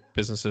own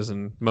businesses,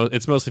 and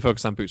it's mostly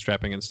focused on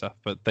bootstrapping and stuff.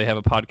 But they have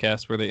a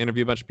podcast where they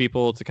interview a bunch of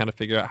people to kind of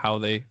figure out how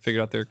they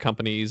figured out their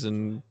companies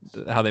and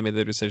how they made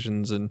their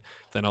decisions, and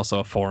then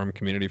also a forum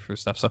community for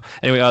stuff. So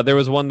anyway, there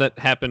was one that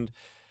happened.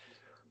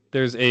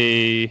 There's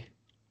a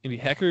Indie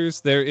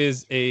Hackers. There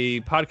is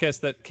a podcast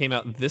that came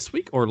out this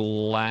week or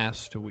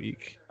last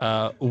week,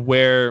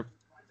 where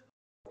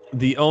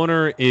the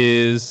owner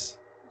is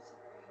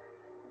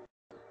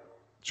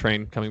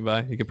train coming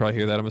by. You could probably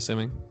hear that, I'm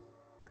assuming.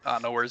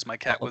 No worries. My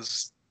cat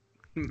was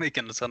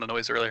making a ton of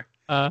noise earlier.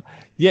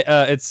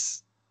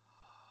 It's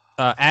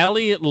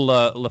Ali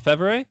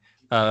Lefevre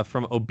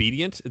from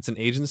Obedient. It's an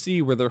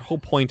agency where their whole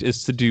point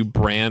is to do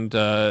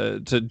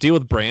to deal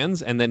with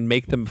brands and then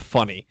make them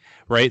funny,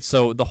 right?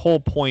 So the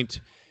whole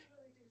point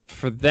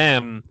for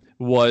them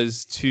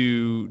was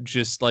to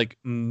just like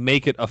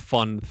make it a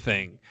fun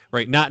thing,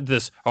 right? Not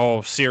this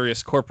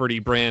serious corporate-y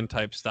brand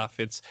type stuff.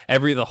 It's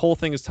the whole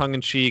thing is tongue in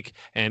cheek,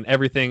 and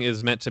everything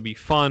is meant to be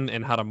fun,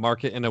 and how to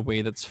market in a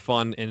way that's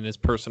fun and is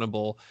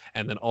personable,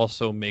 and then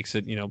also makes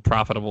it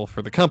profitable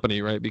for the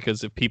company, right?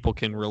 Because if people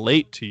can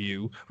relate to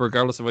you,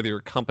 regardless of whether you're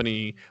a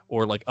company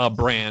or like a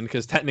brand,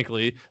 because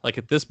technically, like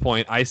at this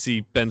point, I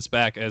see Ben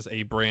Spack as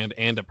a brand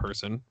and a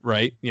person,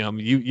 right?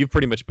 You've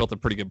pretty much built a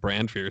pretty good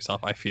brand for yourself,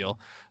 I feel,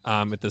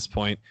 at this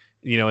point.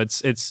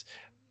 It's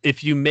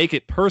if you make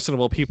it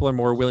personable, people are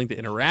more willing to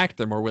interact.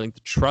 They're more willing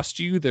to trust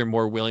you. They're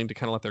more willing to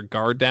kind of let their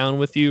guard down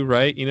with you,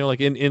 right?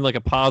 Like in like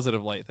a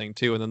positive light thing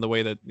too. And then the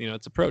way that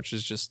it's approached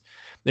is just,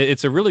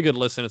 it's a really good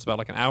listen. It's about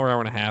like an hour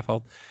and a half.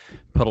 I'll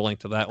put a link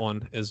to that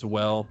one as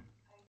well.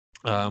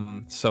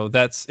 So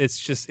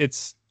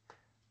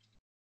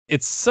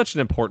it's such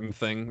an important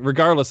thing,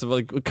 regardless of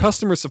like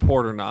customer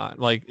support or not.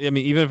 Like, I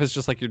mean, even if it's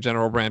just like your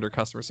general brand or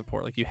customer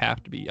support, like you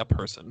have to be a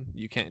person.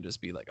 You can't just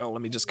be like, oh,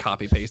 let me just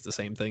copy paste the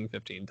same thing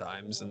 15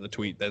 times in the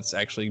tweet that's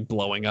actually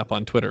blowing up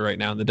on Twitter right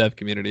now in the dev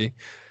community.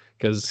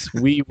 Because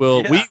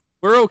we're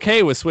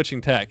okay with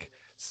switching tech.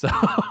 So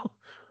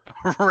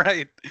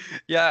Right.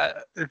 Yeah.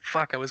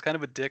 Fuck. I was kind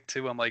of a dick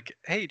too. I'm like,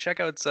 hey,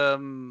 check out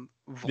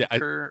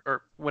Vultr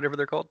or whatever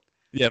they're called.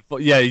 Yeah,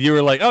 yeah, you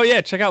were like, oh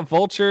yeah, check out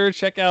Vultr,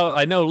 check out.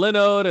 I know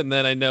Linode, and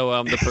then I know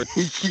the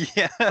person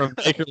Yeah. from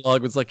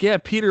MakerLog was like, yeah,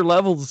 Peter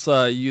Levels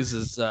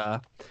uses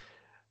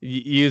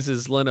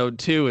Linode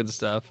too and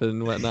stuff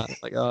and whatnot.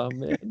 Like, oh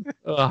man,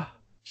 oh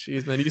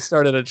jeez, man, you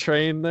started a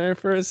train there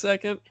for a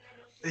second.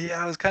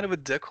 Yeah, I was kind of a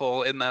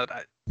dickhole in that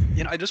I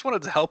just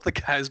wanted to help the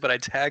guys, but I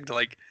tagged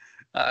like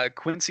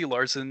Quincy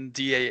Larson,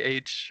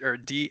 DAH or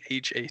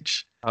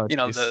DHH, Oh,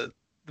 the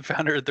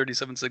founder of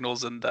 37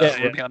 Signals and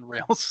Ruby on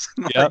Rails.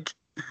 Yep.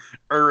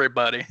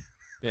 Everybody.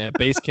 Yeah,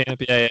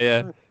 Basecamp.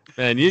 Yeah.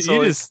 Man, you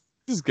just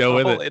go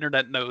with it. The whole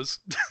internet knows.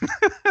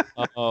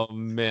 Oh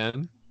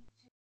man.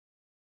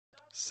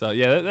 So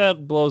yeah,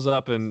 that blows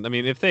up, and I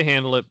mean, if they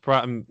handle it,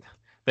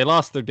 they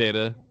lost their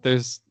data.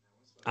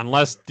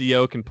 Unless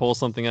DO can pull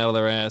something out of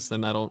their ass,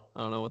 then I don't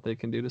know what they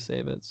can do to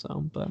save it.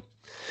 So, but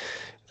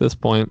at this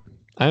point,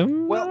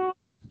 yeah.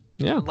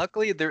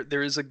 Luckily,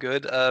 there is a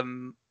good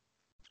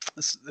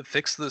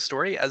fix to the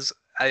story, as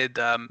I had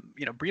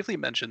briefly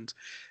mentioned.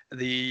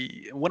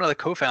 One of the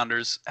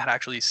co-founders had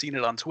actually seen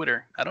it on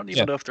Twitter. I don't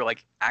even know if they're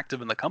like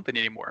active in the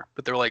company anymore,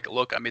 but they're like,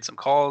 look, I made some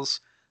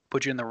calls,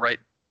 put you in the right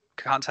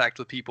contact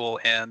with people,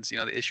 and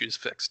the issue is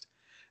fixed.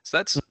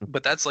 So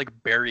that's like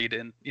buried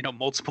in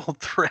multiple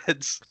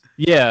threads.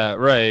 Yeah,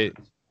 right.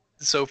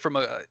 So from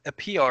a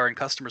PR and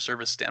customer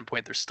service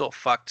standpoint, they're still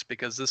fucked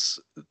because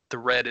the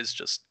thread is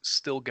just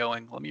still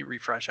going. Let me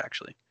refresh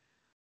actually.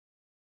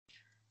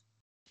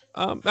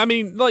 I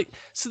mean, like,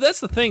 so that's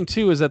the thing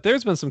too, is that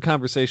there's been some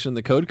conversation in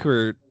the Code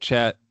Career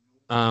chat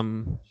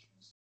over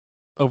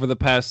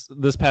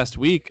this past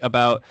week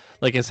about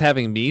like it's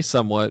having me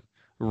somewhat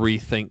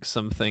rethink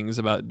some things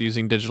about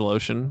using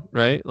DigitalOcean,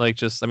 right? Like,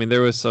 just, I mean,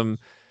 there was some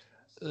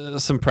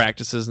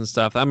practices and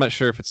stuff. I'm not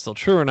sure if it's still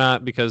true or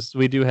not, because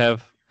we do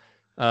have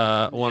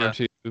one or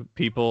two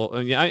people.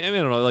 And I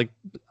don't know. Like,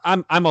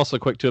 I'm also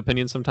quick to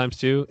opinion sometimes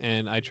too,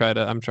 and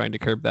I'm trying to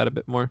curb that a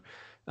bit more.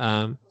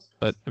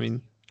 But I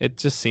mean, it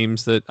just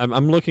seems that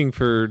I'm looking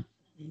for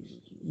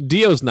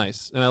Dio's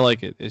nice and I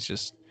like it. It's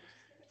just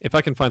if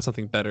I can find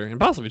something better and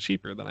possibly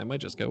cheaper, then I might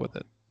just go with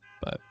it.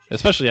 But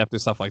especially after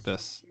stuff like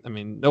this, I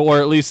mean, or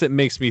at least it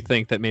makes me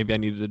think that maybe I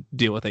need to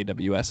deal with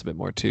AWS a bit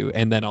more too,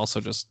 and then also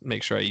just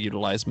make sure I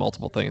utilize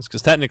multiple things,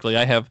 because technically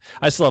I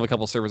still have a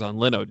couple servers on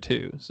Linode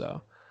too.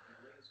 So,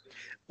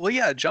 well,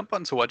 yeah, jump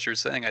onto what you're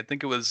saying. I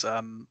think it was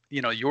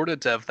Yorda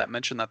Dev that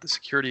mentioned that the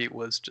security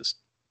was just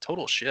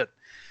total shit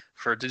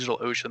for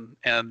DigitalOcean,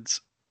 and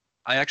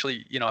I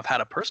actually I've had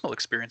a personal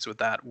experience with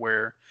that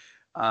where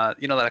that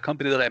a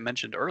company that I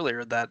mentioned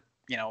earlier that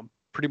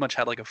pretty much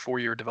had like a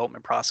 4-year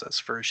development process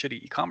for a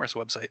shitty e-commerce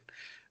website.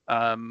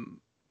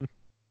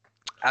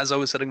 As I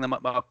was setting them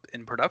up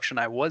in production,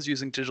 I was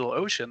using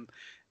DigitalOcean,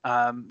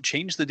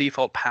 changed the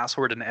default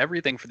password and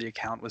everything for the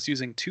account, was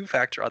using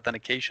 2-factor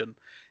authentication.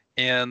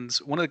 And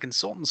one of the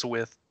consultants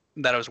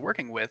that I was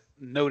working with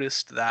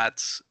noticed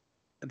that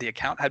the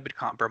account had been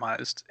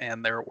compromised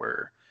and there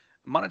were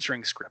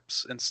monitoring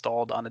scripts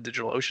installed on a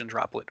DigitalOcean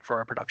droplet for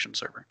our production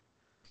server.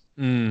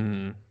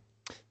 No.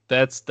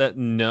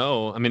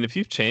 I mean, if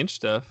you've changed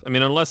stuff, I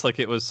mean, unless like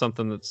it was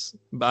something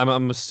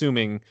I'm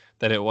assuming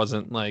that it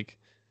wasn't like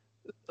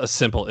a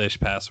simple-ish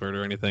password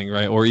or anything,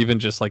 right? Or even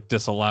just like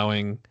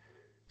disallowing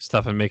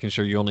stuff and making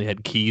sure you only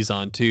had keys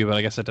on too. But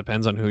I guess it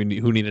depends on who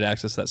needed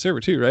access to that server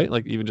too, right?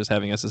 Like even just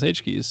having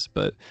SSH keys.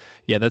 But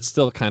yeah, that's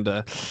still kind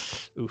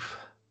of oof.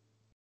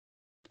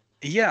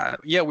 Yeah,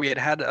 we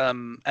had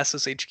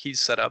SSH keys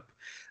set up.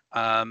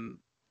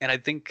 And I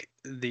think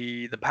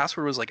the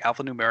password was like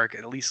alphanumeric,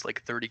 at least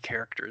like 30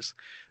 characters.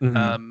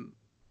 Mm-hmm.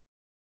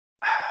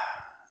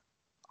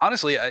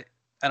 Honestly, I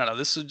don't know.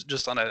 This is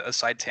just on a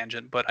side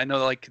tangent, but I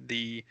know like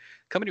the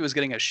company was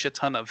getting a shit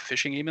ton of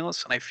phishing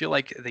emails, and I feel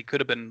like they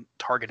could have been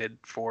targeted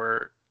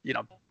for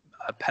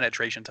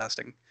penetration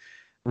testing,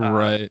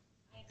 right?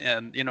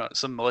 And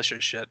some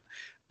malicious shit.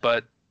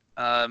 But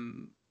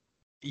ultimately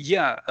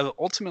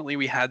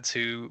we had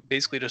to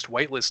basically just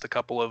whitelist a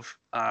couple of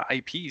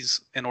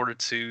IPs in order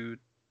to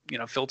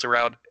filter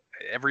out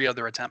every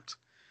other attempt.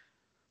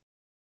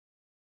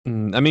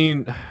 I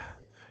mean,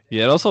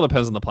 yeah, it also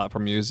depends on the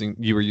platform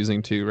you were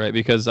using too, right?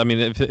 Because I mean,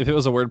 if it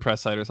was a WordPress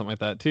site or something like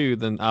that too,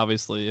 then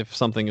obviously if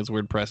something is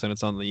WordPress and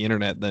it's on the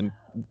internet, then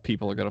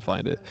people are gonna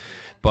find it.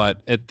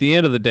 But at the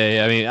end of the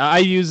day, I mean, I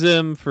use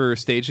them for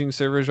staging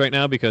servers right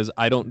now because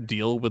I don't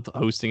deal with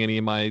hosting any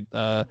of my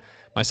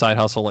my side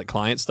hustle like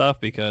client stuff,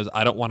 because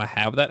I don't want to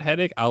have that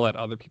headache. I'll let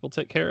other people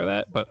take care of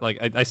that. But like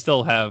I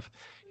still have,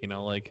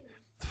 like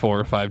 4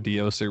 or 5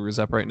 DO servers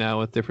up right now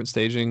with different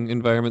staging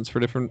environments for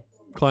different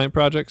client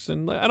projects,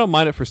 and like, I don't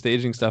mind it for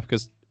staging stuff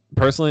because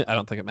personally, I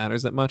don't think it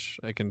matters that much.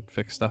 I can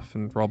fix stuff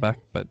and roll back,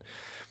 but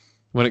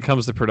when it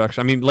comes to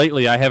production, I mean,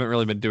 lately I haven't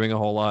really been doing a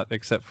whole lot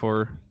except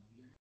for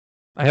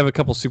I have a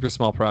couple super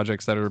small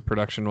projects that are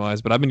production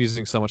wise, but I've been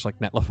using so much like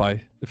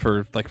Netlify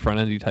for like front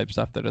endy type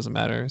stuff that doesn't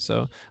matter.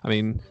 So I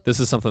mean, this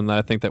is something that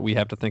I think that we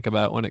have to think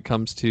about when it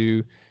comes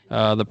to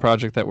the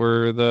project that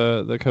we're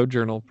the code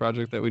journal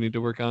project that we need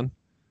to work on.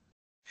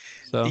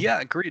 So Yeah,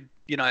 agreed.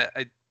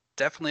 I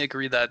definitely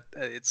agree that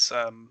it's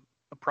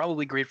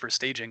probably great for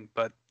staging,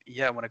 but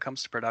yeah, when it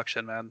comes to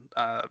production, man,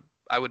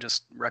 I would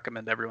just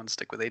recommend everyone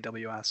stick with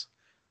AWS.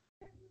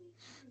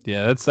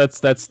 yeah,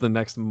 that's the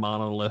next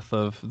monolith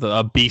of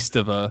a beast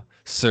of a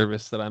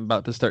service that I'm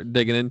about to start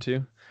digging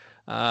into.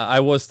 I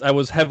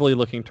was heavily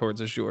looking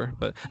towards Azure,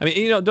 but I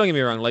mean, don't get me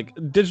wrong. Like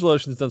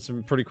DigitalOcean's done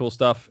some pretty cool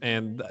stuff,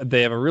 and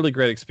they have a really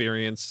great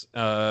experience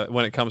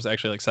when it comes to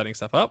actually like setting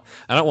stuff up.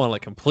 I don't want to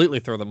like completely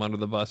throw them under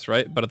the bus,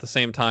 right? But at the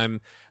same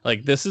time,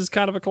 like this is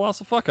kind of a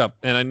colossal fuck up,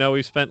 and I know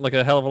we've spent like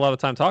a hell of a lot of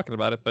time talking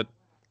about it, but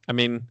I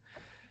mean,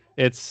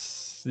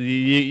 it's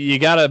you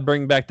got to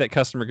bring back that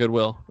customer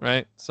goodwill,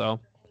 right? So.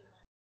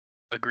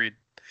 Agreed.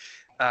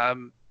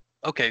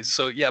 Okay,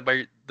 so yeah,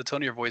 by the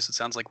tone of your voice, it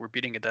sounds like we're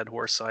beating a dead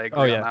horse. So I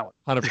agree on that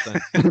one.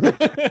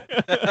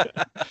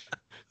 100%.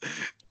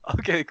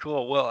 Okay,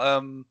 cool. Well,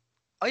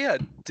 oh yeah,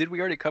 did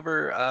we already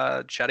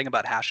cover chatting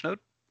about Hashnode?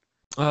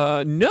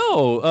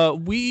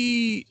 No.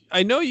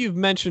 I know you've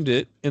mentioned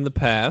it in the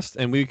past,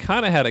 and we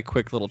kind of had a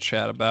quick little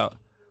chat about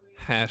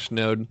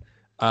Hashnode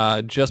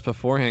just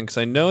beforehand, because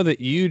I know that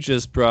you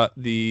just brought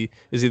is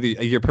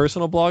either your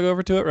personal blog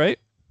over to it, right?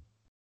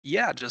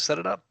 Yeah, just set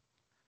it up.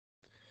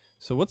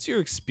 So what's your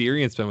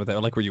experience been with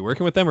that? Like, were you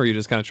working with them, or are you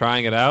just kind of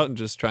trying it out and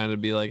just trying to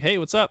be like, hey,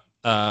 what's up?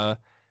 And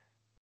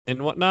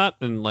whatnot,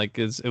 and like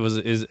it's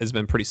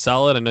been pretty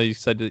solid. I know you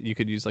said that you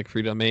could use like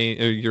free domain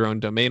or your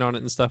own domain on it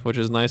and stuff, which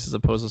is nice as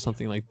opposed to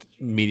something like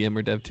Medium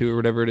or Dev2 or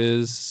whatever it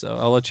is. So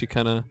I'll let you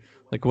kind of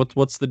like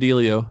what's the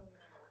dealio?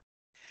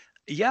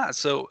 Yeah,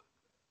 so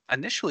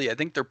initially I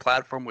think their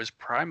platform was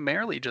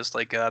primarily just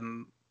like a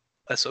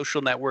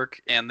social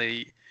network, and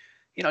they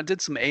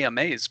did some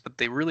AMAs, but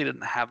they really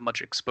didn't have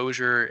much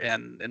exposure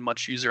and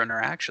much user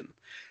interaction.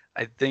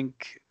 I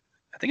think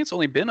it's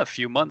only been a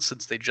few months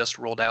since they just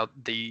rolled out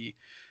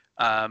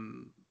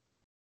um,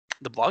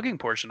 the blogging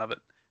portion of it.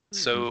 Mm-hmm.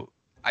 So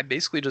I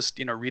basically just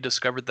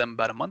rediscovered them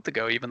about a month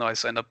ago, even though I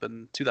signed up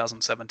in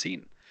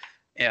 2017,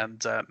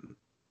 and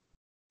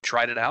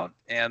tried it out,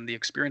 and the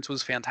experience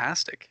was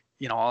fantastic.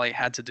 All I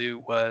had to do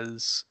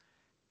was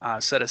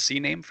set a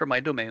CNAME for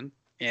my domain,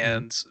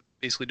 and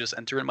basically just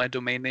enter in my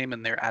domain name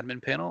in their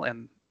admin panel,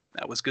 and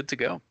that was good to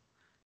go.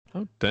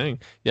 Oh dang.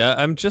 Yeah,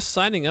 I'm just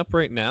signing up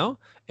right now,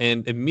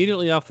 and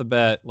immediately off the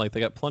bat, like they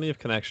got plenty of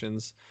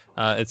connections.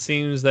 It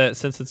seems that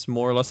since it's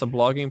more or less a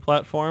blogging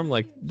platform,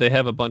 like they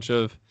have a bunch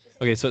of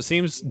okay, so it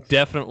seems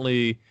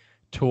definitely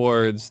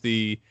towards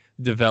the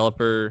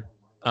developer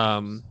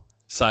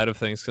side of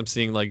things. I'm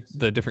seeing like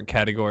the different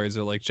categories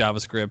are like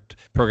JavaScript,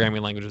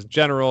 programming languages in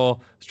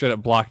general, straight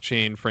up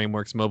blockchain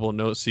frameworks, mobile,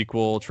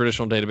 NoSQL,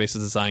 traditional databases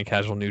design,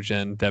 casual, new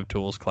gen, dev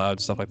tools, cloud,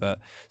 stuff like that.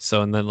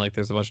 So and then like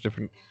there's a bunch of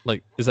different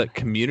like is that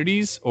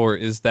communities or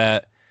is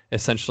that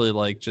essentially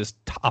like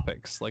just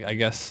topics? Like I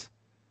guess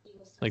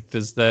like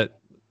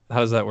how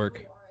does that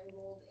work?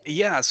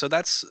 Yeah, so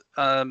that's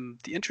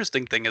the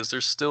interesting thing is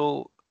there's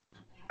still,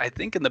 I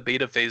think, in the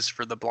beta phase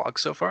for the blog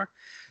so far.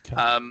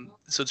 Okay.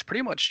 So it's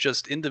pretty much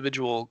just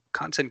individual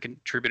content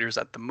contributors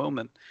at the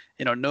moment.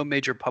 No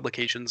major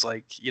publications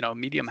like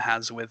Medium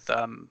has with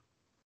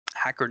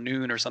Hacker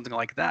Noon or something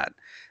like that.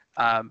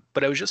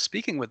 But I was just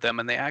speaking with them,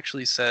 and they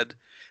actually said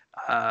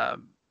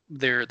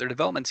their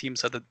development team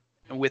said that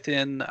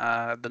within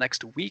the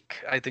next week,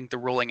 I think they're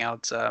rolling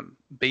out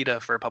beta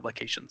for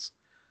publications.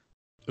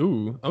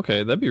 Ooh,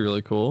 okay, that'd be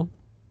really cool.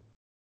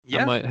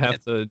 Yeah, I might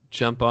have to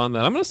jump on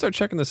that. I'm gonna start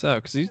checking this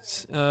out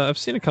because I've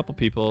seen a couple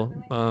people,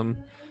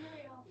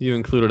 you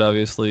included,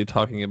 obviously,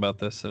 talking about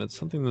this, and it's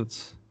something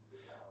that's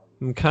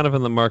I'm kind of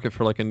in the market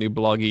for like a new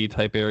bloggy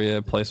type area,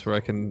 a place where I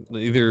can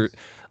either.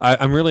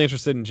 I'm really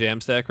interested in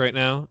Jamstack right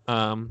now.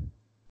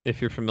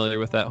 If you're familiar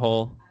with that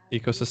whole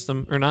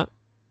ecosystem or not.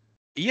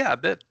 Yeah, a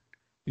bit.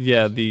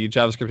 Yeah, the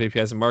JavaScript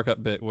APIs and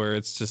markup bit where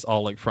it's just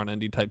all like front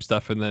endy type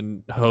stuff, and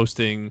then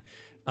hosting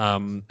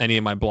any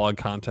of my blog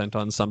content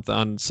on some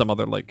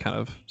other like kind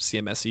of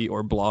CMSE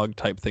or blog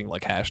type thing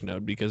like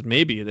Hashnode, because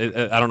maybe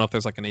I don't know if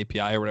there's like an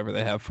API or whatever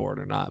they have for it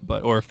or not,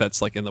 but or if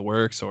that's like in the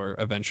works or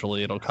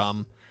eventually it'll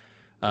come.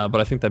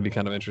 But I think that'd be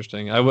kind of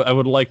interesting. I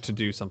would like to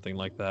do something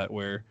like that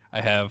where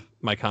I have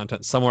my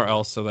content somewhere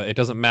else so that it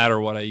doesn't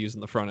matter what I use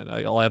in the front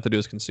end. All I have to do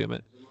is consume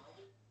it.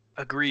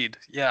 Agreed.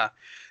 Yeah.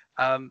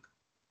 Um,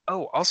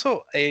 oh,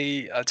 also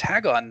a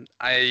tag on.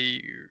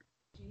 I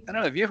don't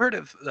know. Have you heard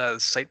of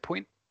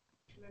SitePoint?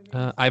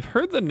 I've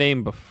heard the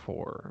name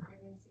before.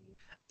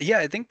 Yeah,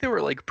 I think they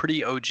were like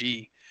pretty OG.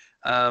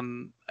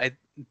 I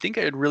think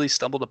I had really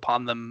stumbled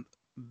upon them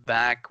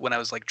back when I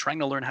was like trying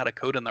to learn how to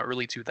code in the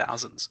early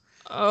 2000s.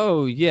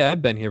 Oh yeah,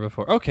 I've been here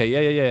before. Okay,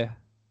 yeah.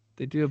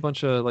 they do a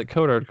bunch of like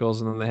code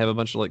articles, and then they have a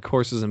bunch of like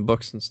courses and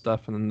books and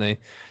stuff, and then they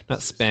not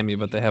spam you,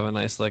 but they have a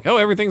nice like, oh,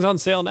 everything's on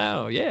sale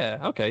now. Yeah,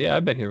 okay, yeah,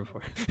 I've been here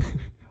before.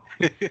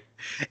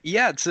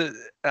 Yeah,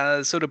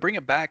 so to bring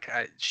it back,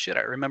 I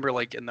remember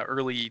like in the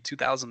early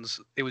 2000s,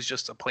 it was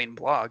just a plain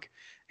blog,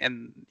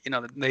 and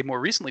they more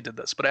recently did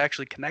this, but I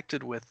actually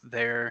connected with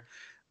their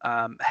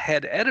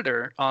head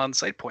editor on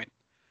SitePoint,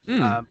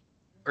 Mm.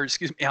 or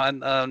excuse me,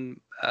 on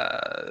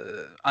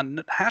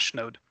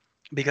Hashnode,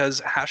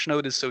 because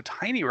Hashnode is so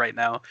tiny right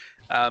now.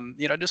 I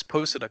just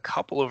posted a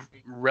couple of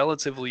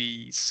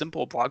relatively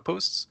simple blog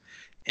posts,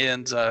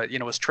 and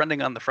was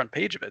trending on the front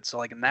page of it. So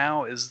like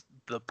now is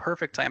the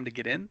perfect time to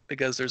get in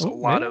because there's a Oh,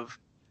 lot yeah.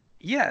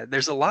 of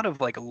there's a lot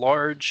of like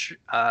large,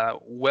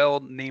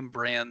 well-name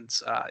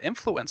brands,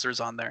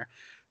 influencers on there,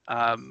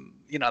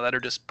 that are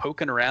just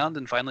poking around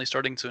and finally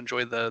starting to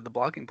enjoy the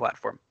blogging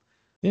platform.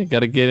 Yeah,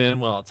 got to get in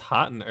while it's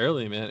hot and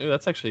early, man. Ooh,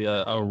 that's actually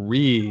a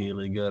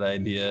really good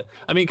idea.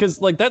 I mean, because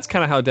like that's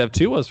kind of how Dev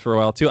 2 was for a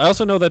while too. I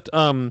also know that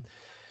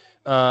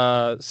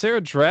Sarah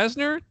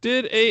Drasner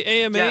did a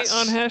AMA on Yes.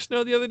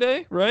 Hashnode the other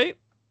day, right?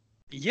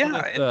 Yeah,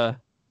 What if,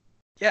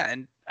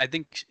 and I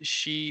think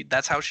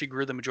that's how she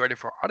grew the majority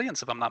of her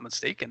audience, if I'm not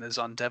mistaken, is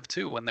on Dev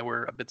 2 when they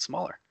were a bit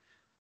smaller.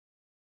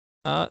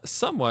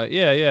 somewhat,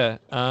 yeah, yeah.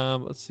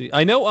 Let's see.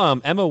 I know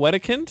Emma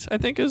Wedekind, I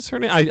think is her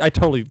name. I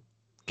totally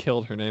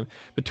killed her name.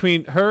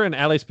 Between her and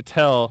Alice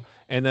Patel,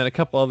 and then a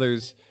couple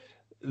others,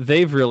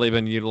 they've really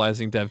been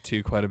utilizing Dev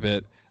 2 quite a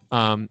bit.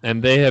 And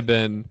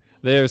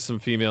there's some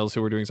females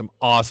who are doing some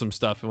awesome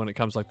stuff when it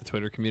comes to, like the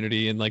Twitter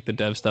community and like the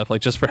dev stuff,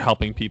 like just for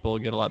helping people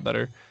get a lot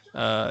better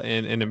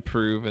and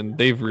improve. And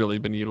they've really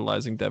been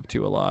utilizing Dev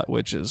 2 a lot,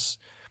 which is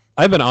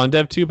I've been on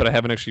Dev 2, but I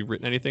haven't actually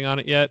written anything on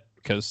it yet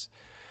because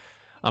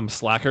I'm a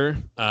slacker.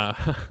 No,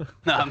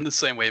 I'm the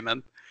same way,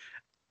 man.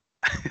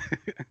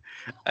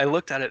 I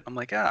looked at it. I'm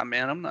like,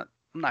 man, I'm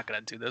not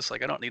gonna do this.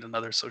 Like, I don't need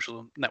another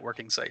social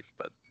networking site.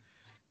 But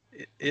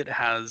it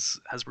has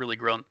really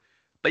grown.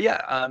 But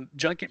yeah,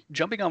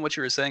 jumping on what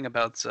you were saying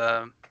about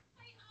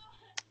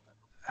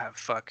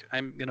fuck,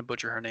 I'm gonna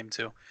butcher her name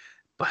too,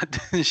 but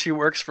she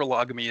works for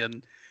Logme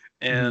and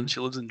Mhm. she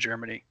lives in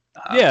Germany.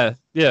 Yeah.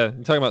 You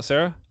talking about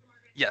Sarah?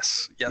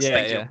 Yes, Yeah,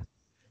 thank you. yeah.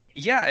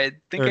 Yeah, I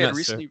think Or I had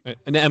not Sarah. recently.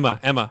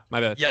 Emma, my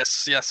bad.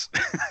 Yes. I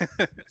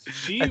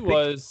She think.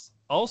 was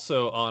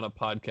also on a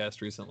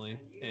podcast recently,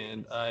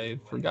 and I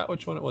forgot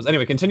which one it was.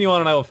 Anyway, continue on,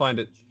 and I will find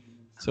it.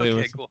 So Okay,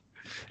 anyways, cool.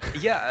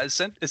 Yeah,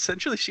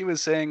 essentially, she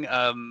was saying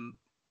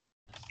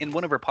in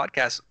one of her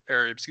podcasts,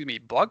 or excuse me,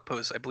 blog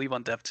posts, I believe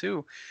on Dev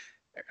 2,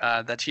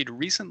 that she'd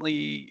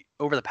recently,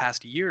 over the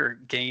past year,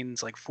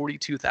 gained like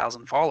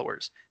 42,000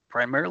 followers,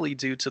 primarily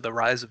due to the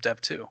rise of Dev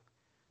 2.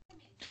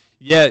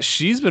 yeah,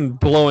 she's been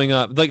blowing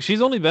up. Like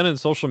she's only been in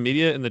social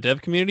media in the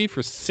dev community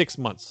for 6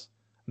 months,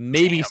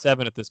 maybe Damn.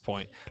 7 at this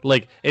point.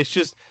 Like it's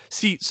just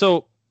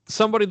so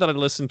somebody that I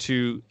listen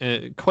to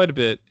quite a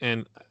bit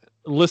and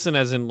listen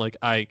as in like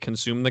I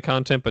consume the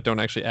content but don't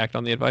actually act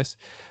on the advice.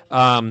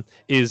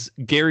 Is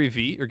Gary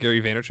V or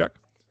Gary Vaynerchuk.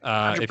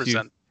 If you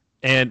 100%.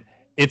 and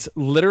it's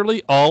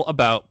literally all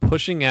about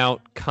pushing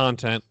out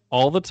content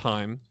all the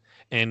time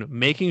and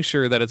making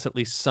sure that it's at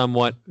least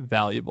somewhat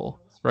valuable,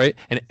 right?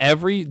 And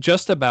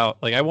just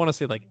about like I want to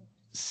say like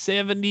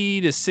 70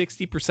 to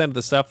 60% of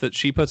the stuff that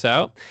she puts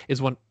out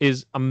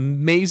is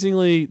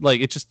amazingly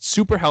like it's just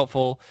super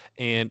helpful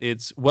and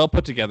it's well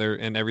put together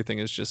and everything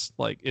is just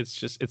like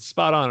it's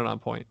spot on and on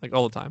point like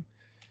all the time.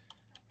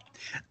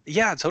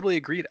 Yeah, totally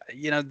agreed.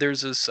 There's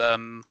this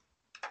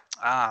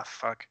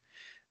fuck.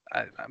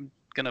 I'm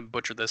gonna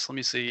butcher this. Let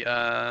me see. It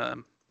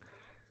Hari.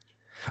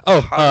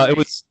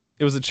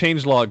 was a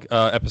changelog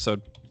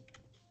episode.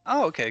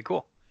 Oh, okay,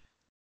 cool.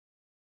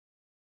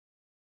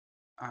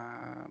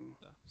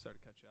 Sorry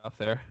to cut you off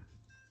there.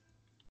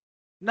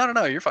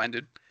 No, you're fine,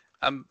 dude.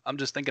 I'm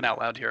just thinking out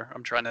loud here.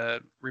 I'm trying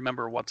to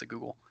remember what to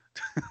Google.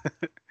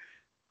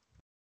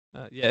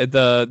 Yeah,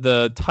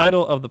 the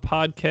title of the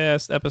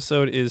podcast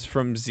episode is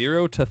From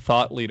Zero to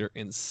Thought Leader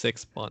in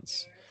 6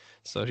 months.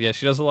 So yeah,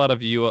 she does a lot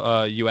of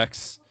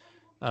UX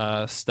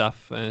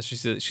stuff, and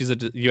she's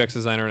a UX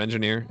designer and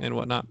engineer and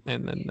whatnot,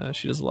 and then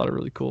she does a lot of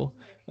really cool.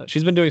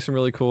 She's been doing some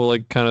really cool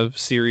like kind of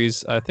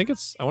series. I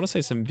want to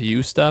say some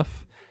Vue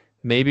stuff,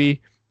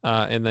 maybe,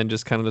 and then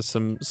just kind of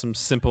some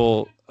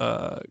simple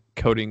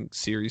coding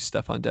series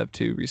stuff on Dev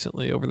 2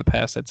 recently over the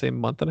past I'd say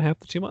month and a half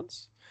to 2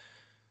 months.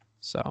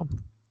 So.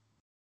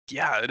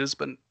 Yeah, it has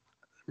been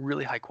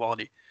really high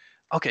quality.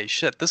 Okay,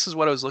 shit, this is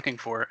what I was looking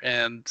for,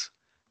 and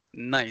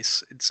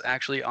nice. It's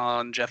actually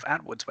on Jeff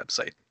Atwood's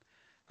website.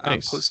 I'm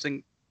Nice.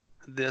 posting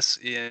this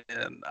in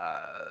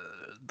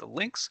the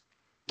links.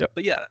 Yep.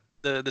 But yeah,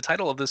 the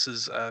title of this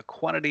is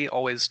Quantity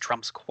Always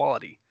Trumps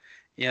Quality.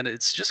 And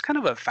it's just kind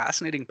of a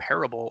fascinating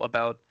parable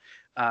about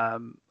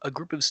a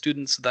group of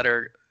students that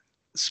are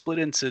split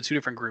into two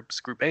different groups,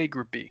 Group A,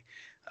 Group B.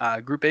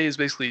 Group A is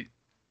basically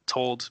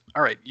told,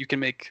 all right, you can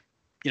make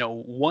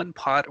one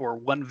pot or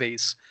one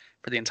vase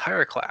for the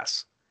entire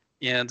class.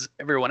 And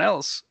everyone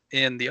else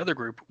in the other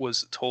group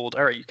was told,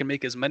 all right, you can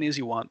make as many as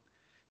you want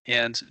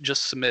and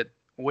just submit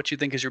what you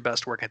think is your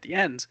best work at the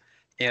end,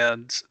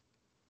 and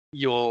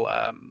you'll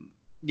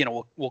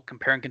we'll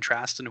compare and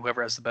contrast, and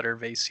whoever has the better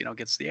vase,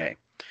 gets the A.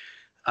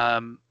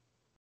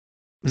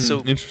 So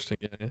Interesting.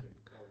 Yeah.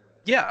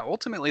 yeah,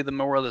 ultimately the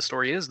moral of the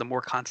story is the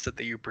more content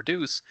that you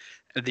produce,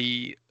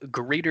 the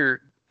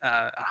greater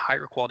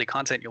higher quality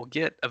content you'll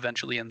get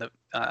eventually in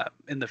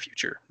the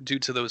future due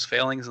to those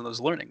failings and those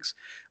learnings.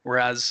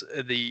 Whereas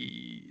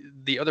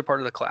the other part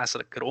of the class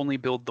that could only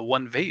build the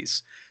one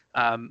vase,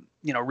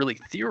 really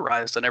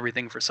theorized on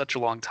everything for such a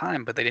long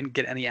time, but they didn't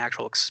get any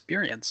actual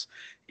experience,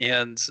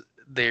 and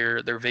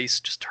their vase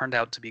just turned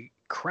out to be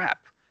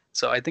crap.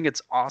 So I think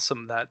it's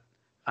awesome that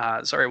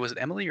sorry, was it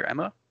Emily or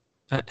Emma?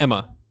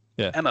 Emma.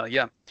 Yeah. Emma,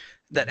 yeah.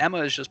 That Emma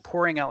is just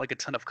pouring out like a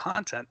ton of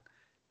content.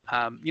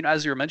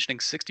 As you were mentioning,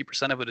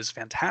 60% of it is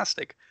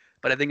fantastic,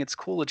 but I think it's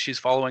cool that she's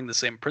following the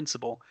same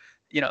principle.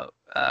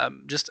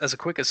 Just as a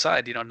quick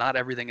aside, not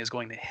everything is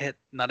going to hit,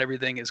 not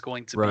everything is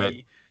going to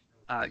Right.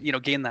 be,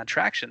 gain that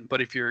traction.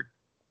 But if you're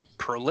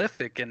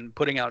prolific and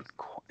putting out,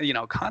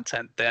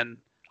 content, then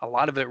a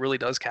lot of it really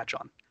does catch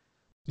on.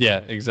 Yeah,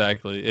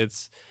 exactly.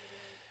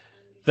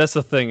 That's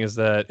the thing, is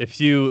that if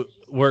you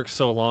work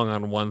so long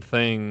on one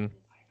thing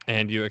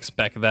and you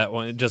expect that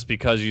one just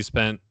because you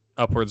spent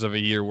upwards of a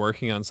year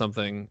working on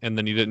something and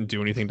then you didn't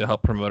do anything to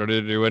help promote it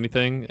or do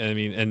anything, I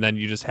mean, and then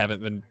you just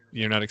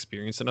you're not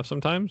experienced enough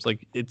sometimes.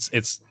 Like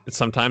it's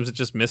sometimes it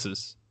just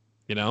misses,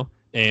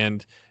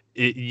 and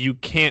you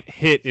can't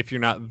hit if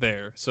you're not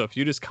there. So if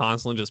you just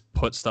constantly just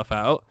put stuff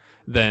out,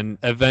 then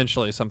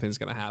eventually something's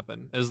going to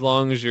happen, as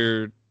long as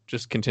you're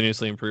just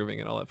continuously improving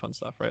and all that fun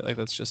stuff, right? Like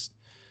that's just.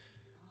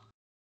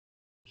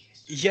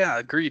 Yeah,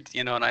 agreed.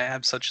 And I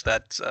have such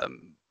that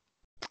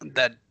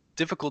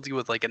difficulty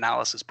with like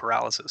analysis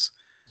paralysis,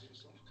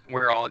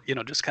 where I'll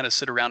just kind of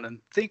sit around and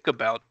think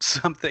about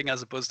something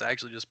as opposed to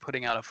actually just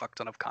putting out a fuck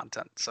ton of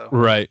content. So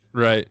Right.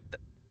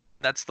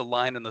 that's the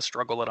line and the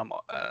struggle that I'm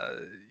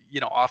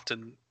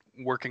often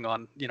working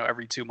on.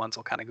 Every 2 months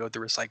I'll kind of go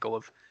through a cycle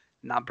of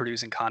not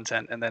producing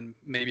content, and then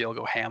maybe I'll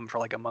go ham for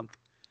like a month.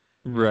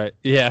 Right.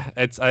 Yeah.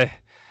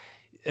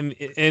 And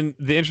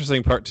the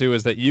interesting part too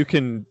is that you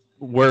can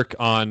work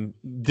on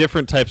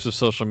different types of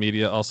social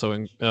media.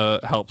 Also,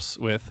 helps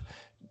with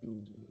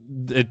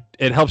it.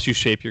 It helps you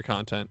shape your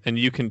content, and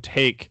you can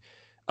take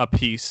a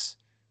piece,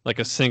 like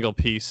a single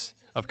piece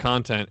of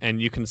content,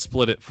 and you can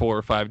split it 4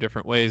 or 5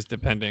 different ways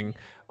depending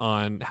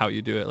on how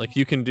you do it. Like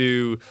you can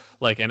do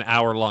like an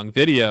hour-long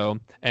video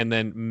and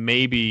then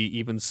maybe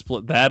even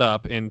split that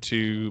up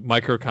into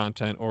micro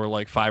content, or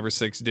like 5 or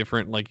 6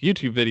 different like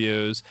YouTube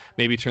videos,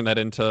 maybe turn that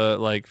into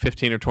like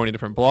 15 or 20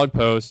 different blog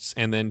posts,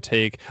 and then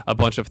take a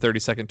bunch of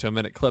 30-second to a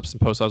minute clips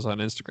and post those on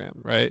Instagram,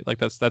 right? Like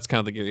that's kind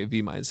of the Gary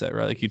Vee mindset,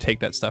 right? Like you take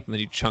that stuff and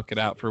then you chunk it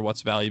out for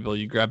what's valuable.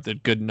 You grab the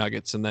good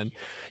nuggets, and then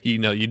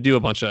you do a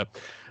bunch of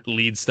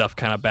lead stuff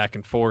kind of back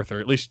and forth,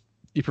 or at least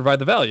you provide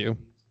the value.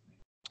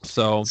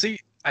 So See,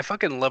 I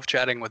fucking love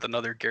chatting with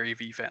another Gary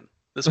Vee fan.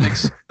 This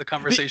makes the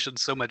conversation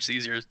so much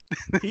easier.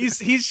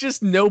 he's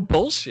just no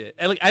bullshit.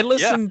 And like I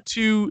listen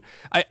to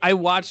I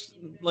watched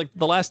like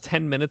the last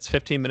 10 minutes,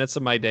 15 minutes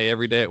of my day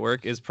every day at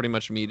work is pretty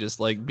much me just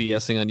like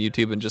BSing on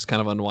YouTube and just kind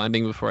of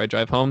unwinding before I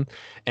drive home.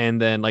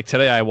 And then like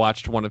today I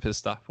watched one of his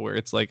stuff where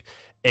it's like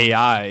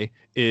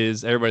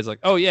everybody's like,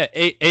 oh yeah,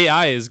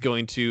 AI is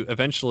going to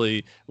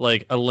eventually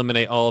like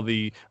eliminate all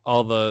the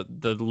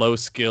low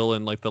skill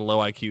and like the low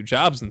IQ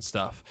jobs and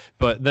stuff.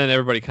 But then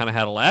everybody kind of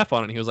had a laugh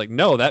on it. And he was like,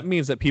 no, that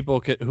means that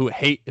people who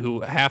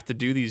have to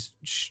do these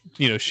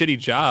shitty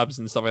jobs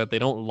and stuff like that they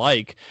don't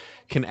like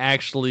can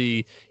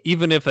actually,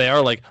 even if they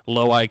are like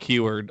low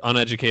IQ or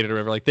uneducated or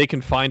whatever, like they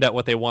can find out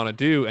what they want to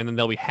do and then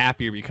they'll be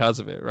happier because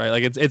of it, right?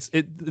 Like it's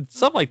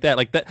stuff like that.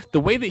 Like that, the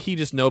way that he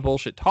just no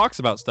bullshit talks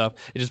about stuff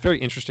is just very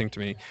interesting to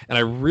me, and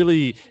it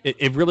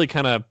really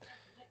kind of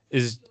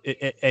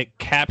it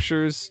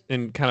captures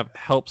and kind of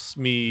helps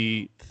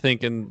me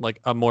think in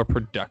like a more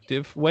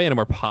productive way and a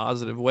more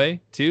positive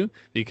way too,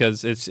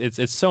 because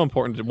it's so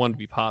important to one to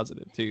be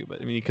positive too.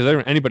 But I mean,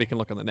 because anybody can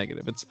look on the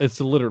negative.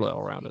 It's literally all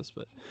around us,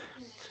 but.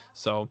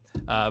 So,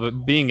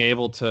 but being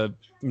able to,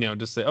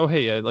 just say, oh,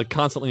 hey, like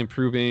constantly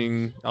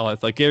improving, all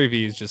that, like Gary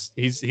Vee is just,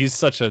 he's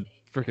such a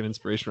freaking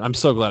inspiration. I'm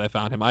so glad I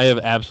found him. I have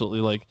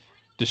absolutely like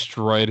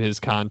destroyed his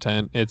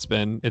content. It's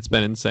been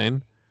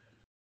insane.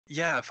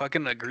 Yeah,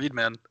 fucking agreed,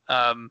 man.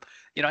 I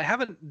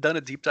haven't done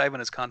a deep dive in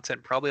his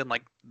content probably in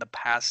like the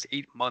past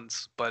 8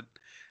 months, but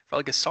for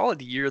like a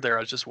solid year there, I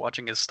was just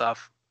watching his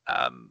stuff.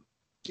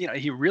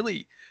 He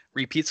really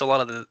repeats a lot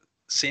of the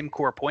same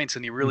core points,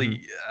 and he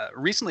really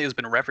recently has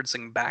been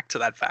referencing back to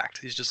that fact.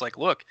 He's just like,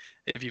 look,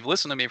 if you've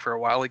listened to me for a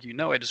while, like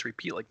I just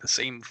repeat like the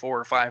same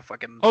 4 or 5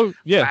 fucking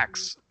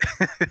facts.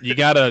 You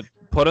gotta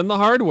put in the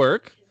hard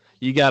work,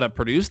 you gotta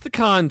produce the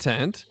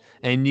content,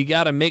 and you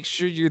gotta make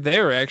sure you're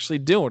there actually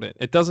doing it.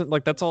 It doesn't,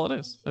 like, that's all it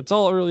is. That's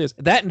all it really is.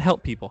 That and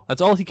help people.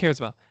 That's all he cares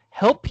about.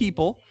 Help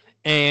people,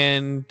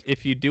 and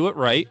if you do it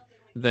right,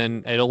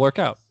 then it'll work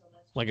out.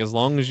 Like as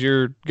long as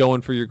you're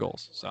going for your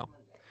goals. So.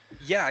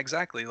 Yeah,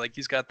 exactly. Like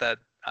he's got that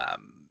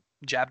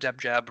jab, jab,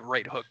 jab,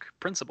 right hook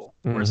principle,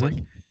 where it's like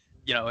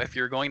if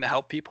you're going to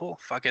help people,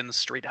 fucking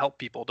straight help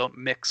people. Don't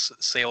mix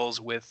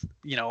sales with,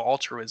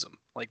 altruism.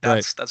 Like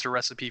that's a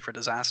recipe for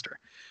disaster.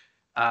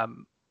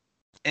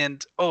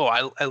 And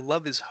I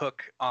love his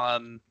hook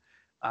on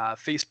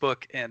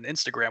Facebook and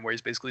Instagram where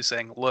he's basically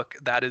saying, look,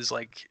 that is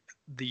like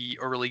the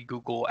early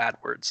Google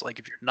AdWords. Like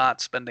if you're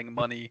not spending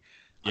money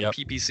on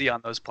PPC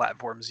on those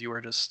platforms, you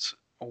are just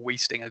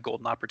wasting a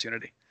golden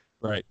opportunity.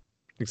 Right.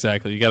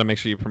 Exactly. You got to make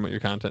sure you promote your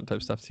content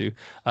type stuff too.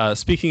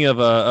 Speaking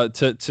of,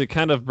 to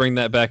kind of bring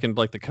that back into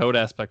like the code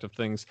aspect of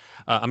things,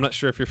 I'm not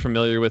sure if you're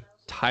familiar with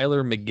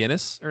Tyler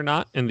McGinnis or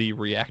not in the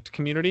React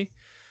community.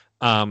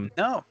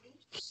 No.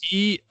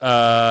 He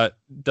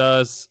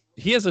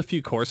he has a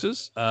few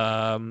courses.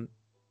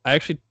 I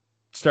actually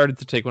started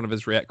to take one of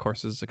his React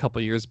courses a couple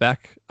of years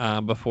back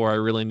before I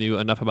really knew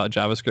enough about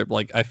JavaScript.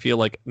 Like I feel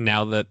like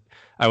now that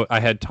I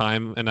had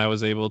time and I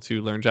was able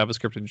to learn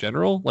JavaScript in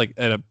general, like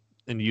and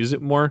use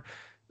it more,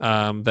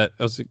 that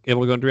I was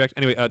able to go into React.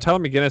 Anyway, Tyler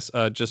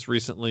McGinnis just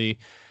recently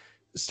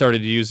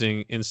started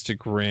using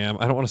Instagram.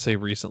 I don't want to say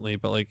recently,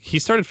 but like he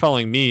started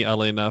following me,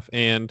 oddly enough,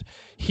 and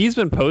he's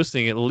been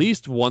posting at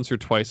least once or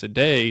twice a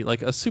day,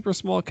 like a super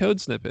small code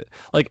snippet.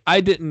 Like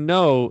I didn't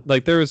know,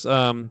 like there's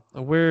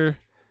where.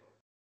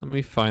 Let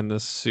me find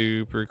this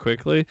super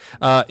quickly.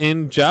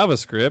 In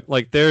JavaScript,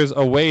 like there's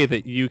a way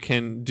that you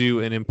can do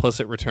an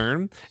implicit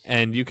return,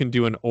 and you can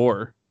do an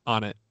OR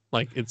on it.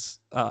 Like it's,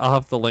 I'll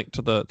have the link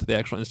to the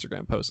actual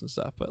Instagram post and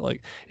stuff. But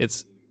like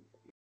it's,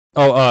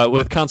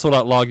 with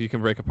console.log you can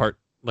break apart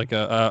like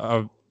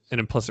an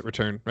implicit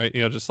return, right?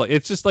 Just like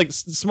it's just like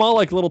small,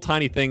 like little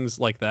tiny things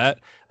like that.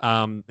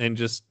 And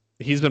just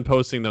he's been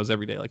posting those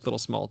every day, like little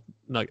small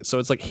nuggets. So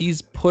it's like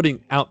he's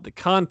putting out the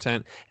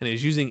content and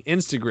is using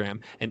Instagram.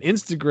 And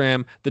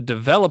Instagram, the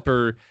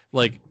developer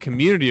like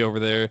community over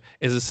there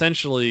is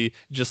essentially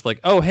just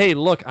like, oh, hey,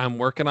 look, I'm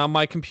working on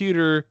my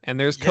computer and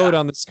there's code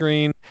on the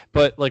screen.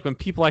 But like when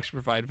people actually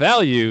provide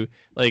value,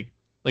 like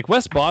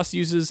Wes Boss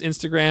uses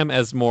Instagram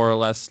as more or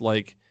less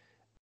like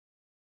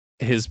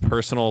his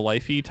personal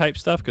lifey type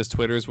stuff, because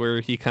Twitter is where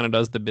he kind of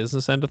does the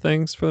business end of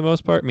things for the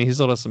most part. I mean, he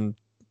still does some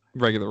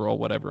regular role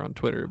whatever on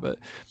Twitter, but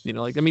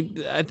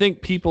I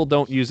think people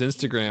don't use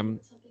Instagram,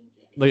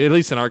 like at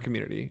least in our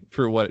community,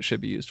 for what it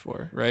should be used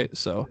for, right?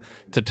 So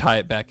to tie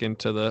it back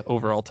into the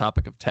overall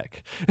topic of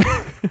tech.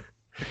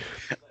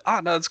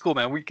 No, that's cool,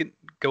 man. We can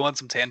go on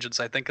some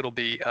tangents. I think it'll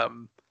be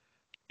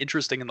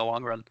interesting in the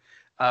long run.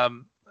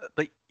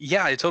 But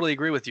yeah, I totally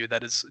agree with you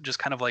that it's just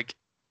kind of like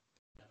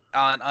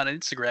on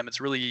Instagram,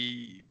 it's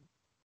really,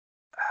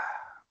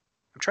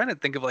 I'm trying to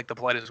think of like the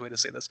politest way to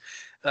say this.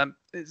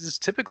 It's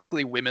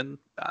typically women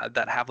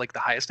that have like the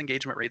highest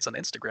engagement rates on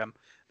Instagram,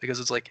 because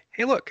it's like,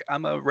 hey, look,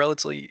 I'm a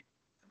relatively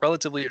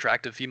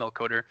attractive female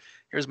coder.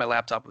 Here's my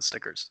laptop with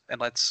stickers, and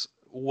that's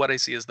what I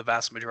see as the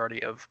vast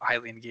majority of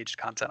highly engaged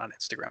content on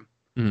Instagram.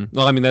 Mm-hmm.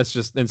 Well, I mean, that's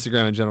just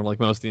Instagram in general.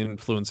 Like most of the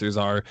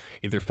influencers are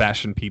either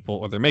fashion people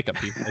or they're makeup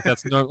people. Like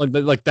that's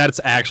like that's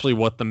actually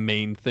what the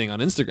main thing on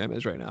Instagram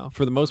is right now,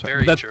 for the most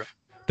part. Very true.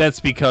 That's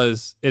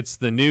because it's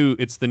the new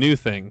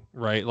thing,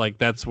 right? Like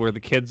that's where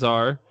the kids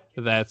are.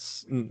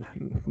 That's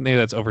maybe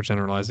that's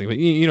overgeneralizing, but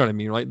you know what I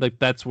mean, right? Like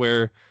that's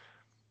where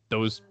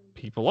those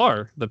people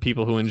are. The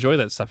people who enjoy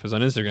that stuff is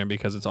on Instagram,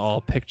 because it's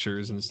all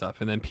pictures and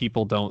stuff. And then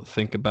people don't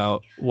think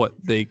about what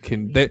they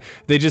can.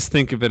 They just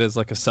think of it as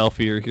like a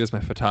selfie or here's my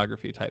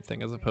photography type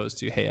thing, as opposed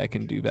to, hey, I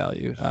can do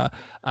value.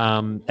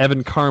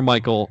 Evan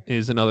Carmichael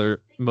is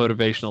another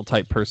motivational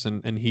type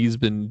person, and he's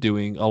been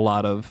doing a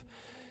lot of.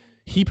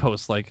 He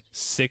posts like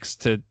 6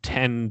 to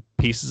 10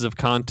 pieces of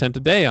content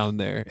a day on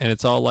there, and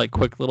it's all like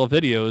quick little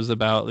videos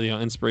about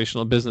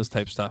inspirational business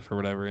type stuff or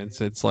whatever.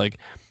 It's like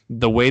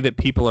the way that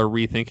people are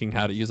rethinking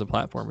how to use a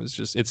platform is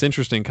just, it's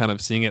interesting kind of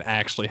seeing it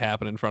actually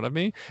happen in front of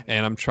me,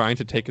 and I'm trying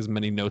to take as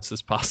many notes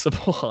as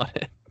possible on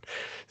it.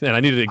 And I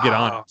needed to get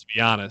on it, to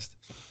be honest.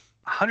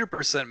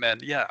 100%, man.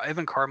 Yeah,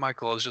 Evan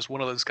Carmichael is just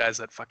one of those guys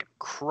that fucking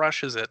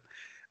crushes it.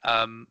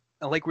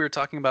 Like we were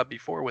talking about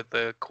before with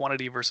the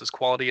quantity versus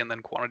quality, and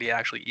then quantity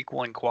actually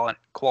equaling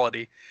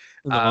quality.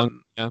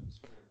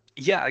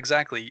 Yeah,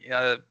 exactly.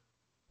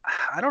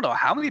 I don't know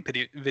how many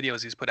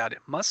videos he's put out.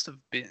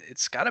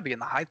 It's got to be in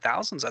the high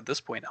thousands at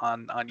this point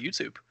on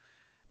YouTube.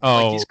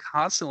 Oh, like he's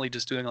constantly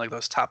just doing like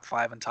those top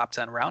 5 and top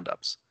 10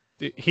 roundups.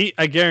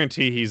 I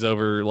guarantee he's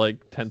over like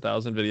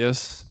 10,000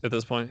 videos at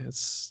this point.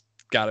 It's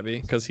gotta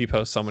be, because he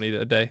posts so many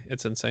a day.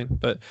 It's insane.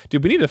 But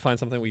dude, we need to find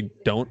something we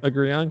don't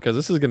agree on, because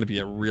this is going to be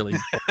a really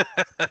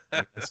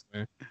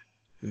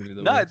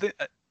No, I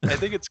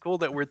think it's cool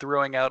that we're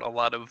throwing out a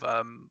lot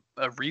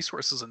of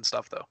resources and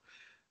stuff, though.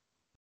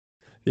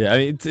 Yeah, I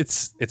mean,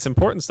 it's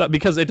important stuff,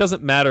 because it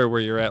doesn't matter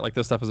where you're at. Like,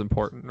 this stuff is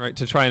important, right?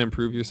 To try and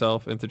improve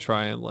yourself and to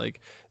try and like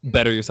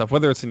better yourself,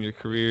 whether it's in your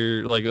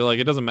career, like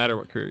it doesn't matter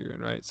what career you're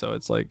in, right? So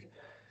it's like,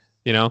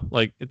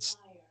 like it's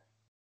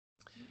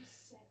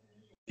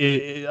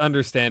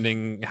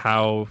understanding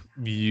how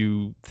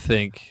you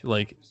think,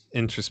 like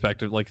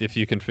introspective, like if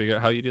you can figure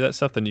out how you do that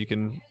stuff, then you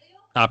can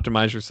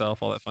optimize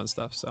yourself, all that fun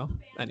stuff. So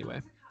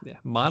anyway, yeah,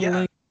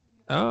 modeling.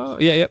 Yeah. Oh,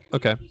 yeah,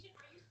 okay.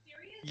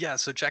 Yeah,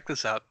 so check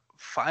this out.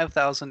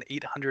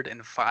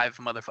 5,805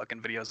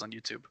 motherfucking videos on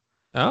YouTube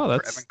Oh, for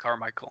that's. Evan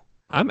Carmichael.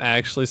 I'm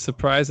actually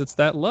surprised it's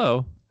that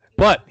low.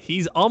 But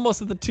he's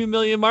almost at the 2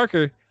 million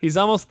marker. He's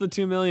almost at the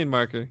 2 million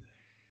marker.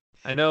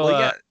 I know Well,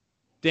 yeah.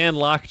 Dan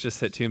Locke just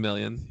hit 2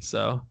 million.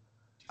 So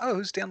Oh,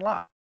 who's Dan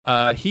Locke?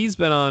 he's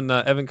been on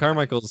Evan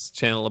Carmichael's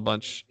channel a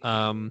bunch.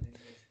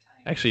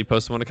 Actually, he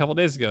posted one a couple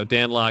days ago.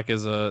 Dan Locke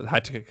is a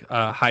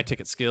high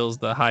ticket skills,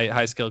 the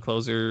high skill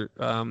closer,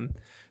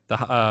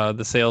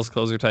 the sales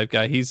closer type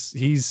guy.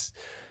 He's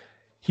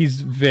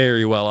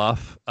very well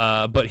off,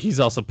 but he's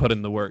also put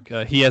in the work.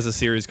 He has a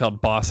series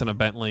called Boss in a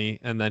Bentley,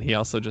 and then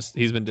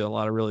he's been doing a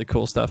lot of really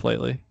cool stuff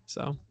lately.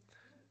 So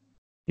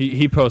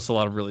he posts a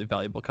lot of really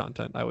valuable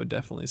content. I would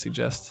definitely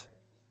suggest.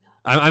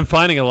 I'm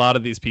finding a lot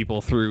of these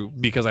people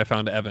because I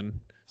found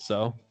Evan.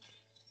 So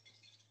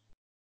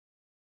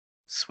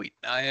Sweet.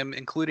 I am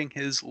including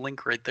his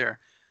link right there.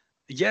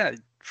 Yeah,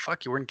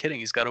 fuck, you weren't kidding.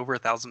 He's got over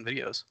 1,000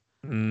 videos.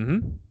 mm-hmm.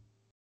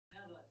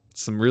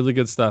 Some really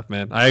good stuff,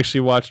 man. I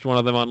actually watched one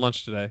of them on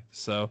lunch today.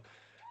 So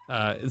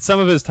some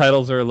of his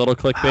titles are a little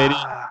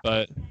clickbaity,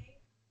 but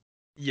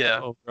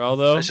yeah. Overall,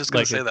 though, I was just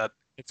gonna say that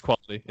it's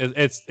quality.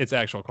 It's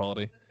actual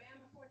quality.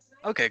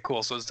 Okay,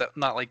 cool. So is that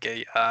not like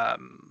a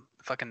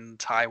fucking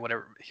tie,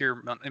 whatever,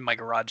 here in my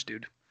garage,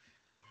 dude?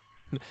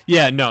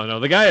 Yeah, no.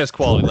 The guy has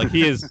quality. Like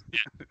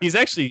he's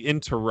actually in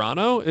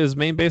Toronto, is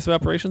main base of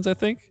operations, I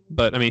think.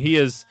 But I mean, he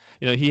does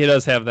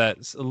have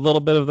that a little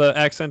bit of the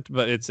accent,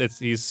 but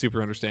he's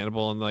super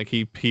understandable, and like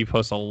he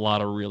posts a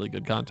lot of really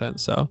good content.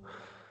 So.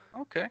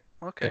 Okay.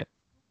 Yeah.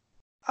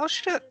 Oh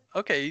shit.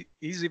 Okay,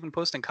 he's even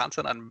posting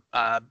content on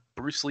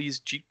Bruce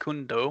Lee's Jeet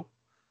Kune Do.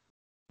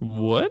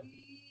 What?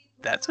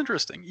 That's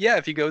interesting. Yeah,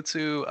 if you go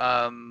to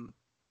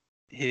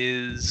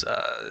his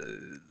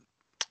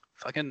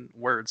fucking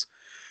words.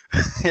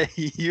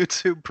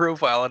 YouTube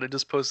profile, and I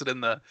just posted in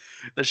the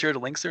shared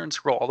links there, and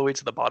scroll all the way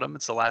to the bottom.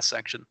 It's the last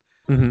section.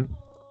 Mm-hmm.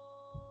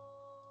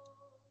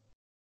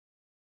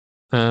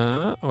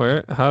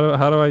 Where?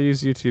 How do I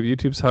use YouTube?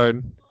 YouTube's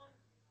hard.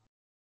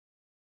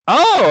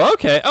 Oh,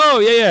 okay. Oh,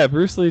 yeah.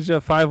 Bruce Lee,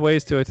 5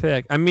 ways to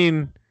attack. I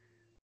mean,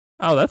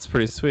 oh, that's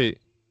pretty sweet.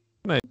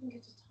 Nice.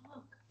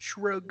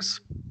 Shrugs.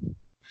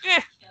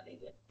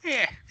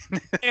 Yeah.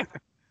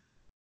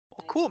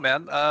 Well, cool,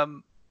 man.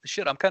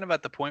 Shit, I'm kind of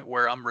at the point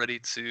where I'm ready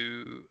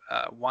to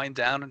wind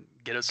down and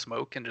get a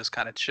smoke and just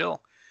kind of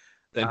chill.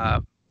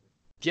 Yeah,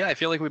 I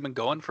feel like we've been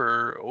going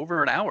for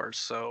over an hour,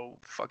 so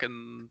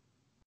fucking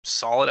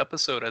solid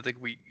episode. I think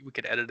we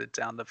could edit it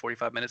down to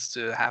 45 minutes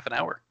to half an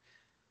hour.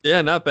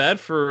 Yeah, not bad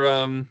for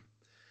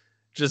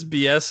just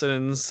BS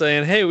and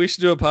saying, hey, we should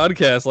do a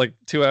podcast like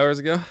 2 hours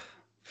ago.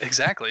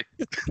 Exactly.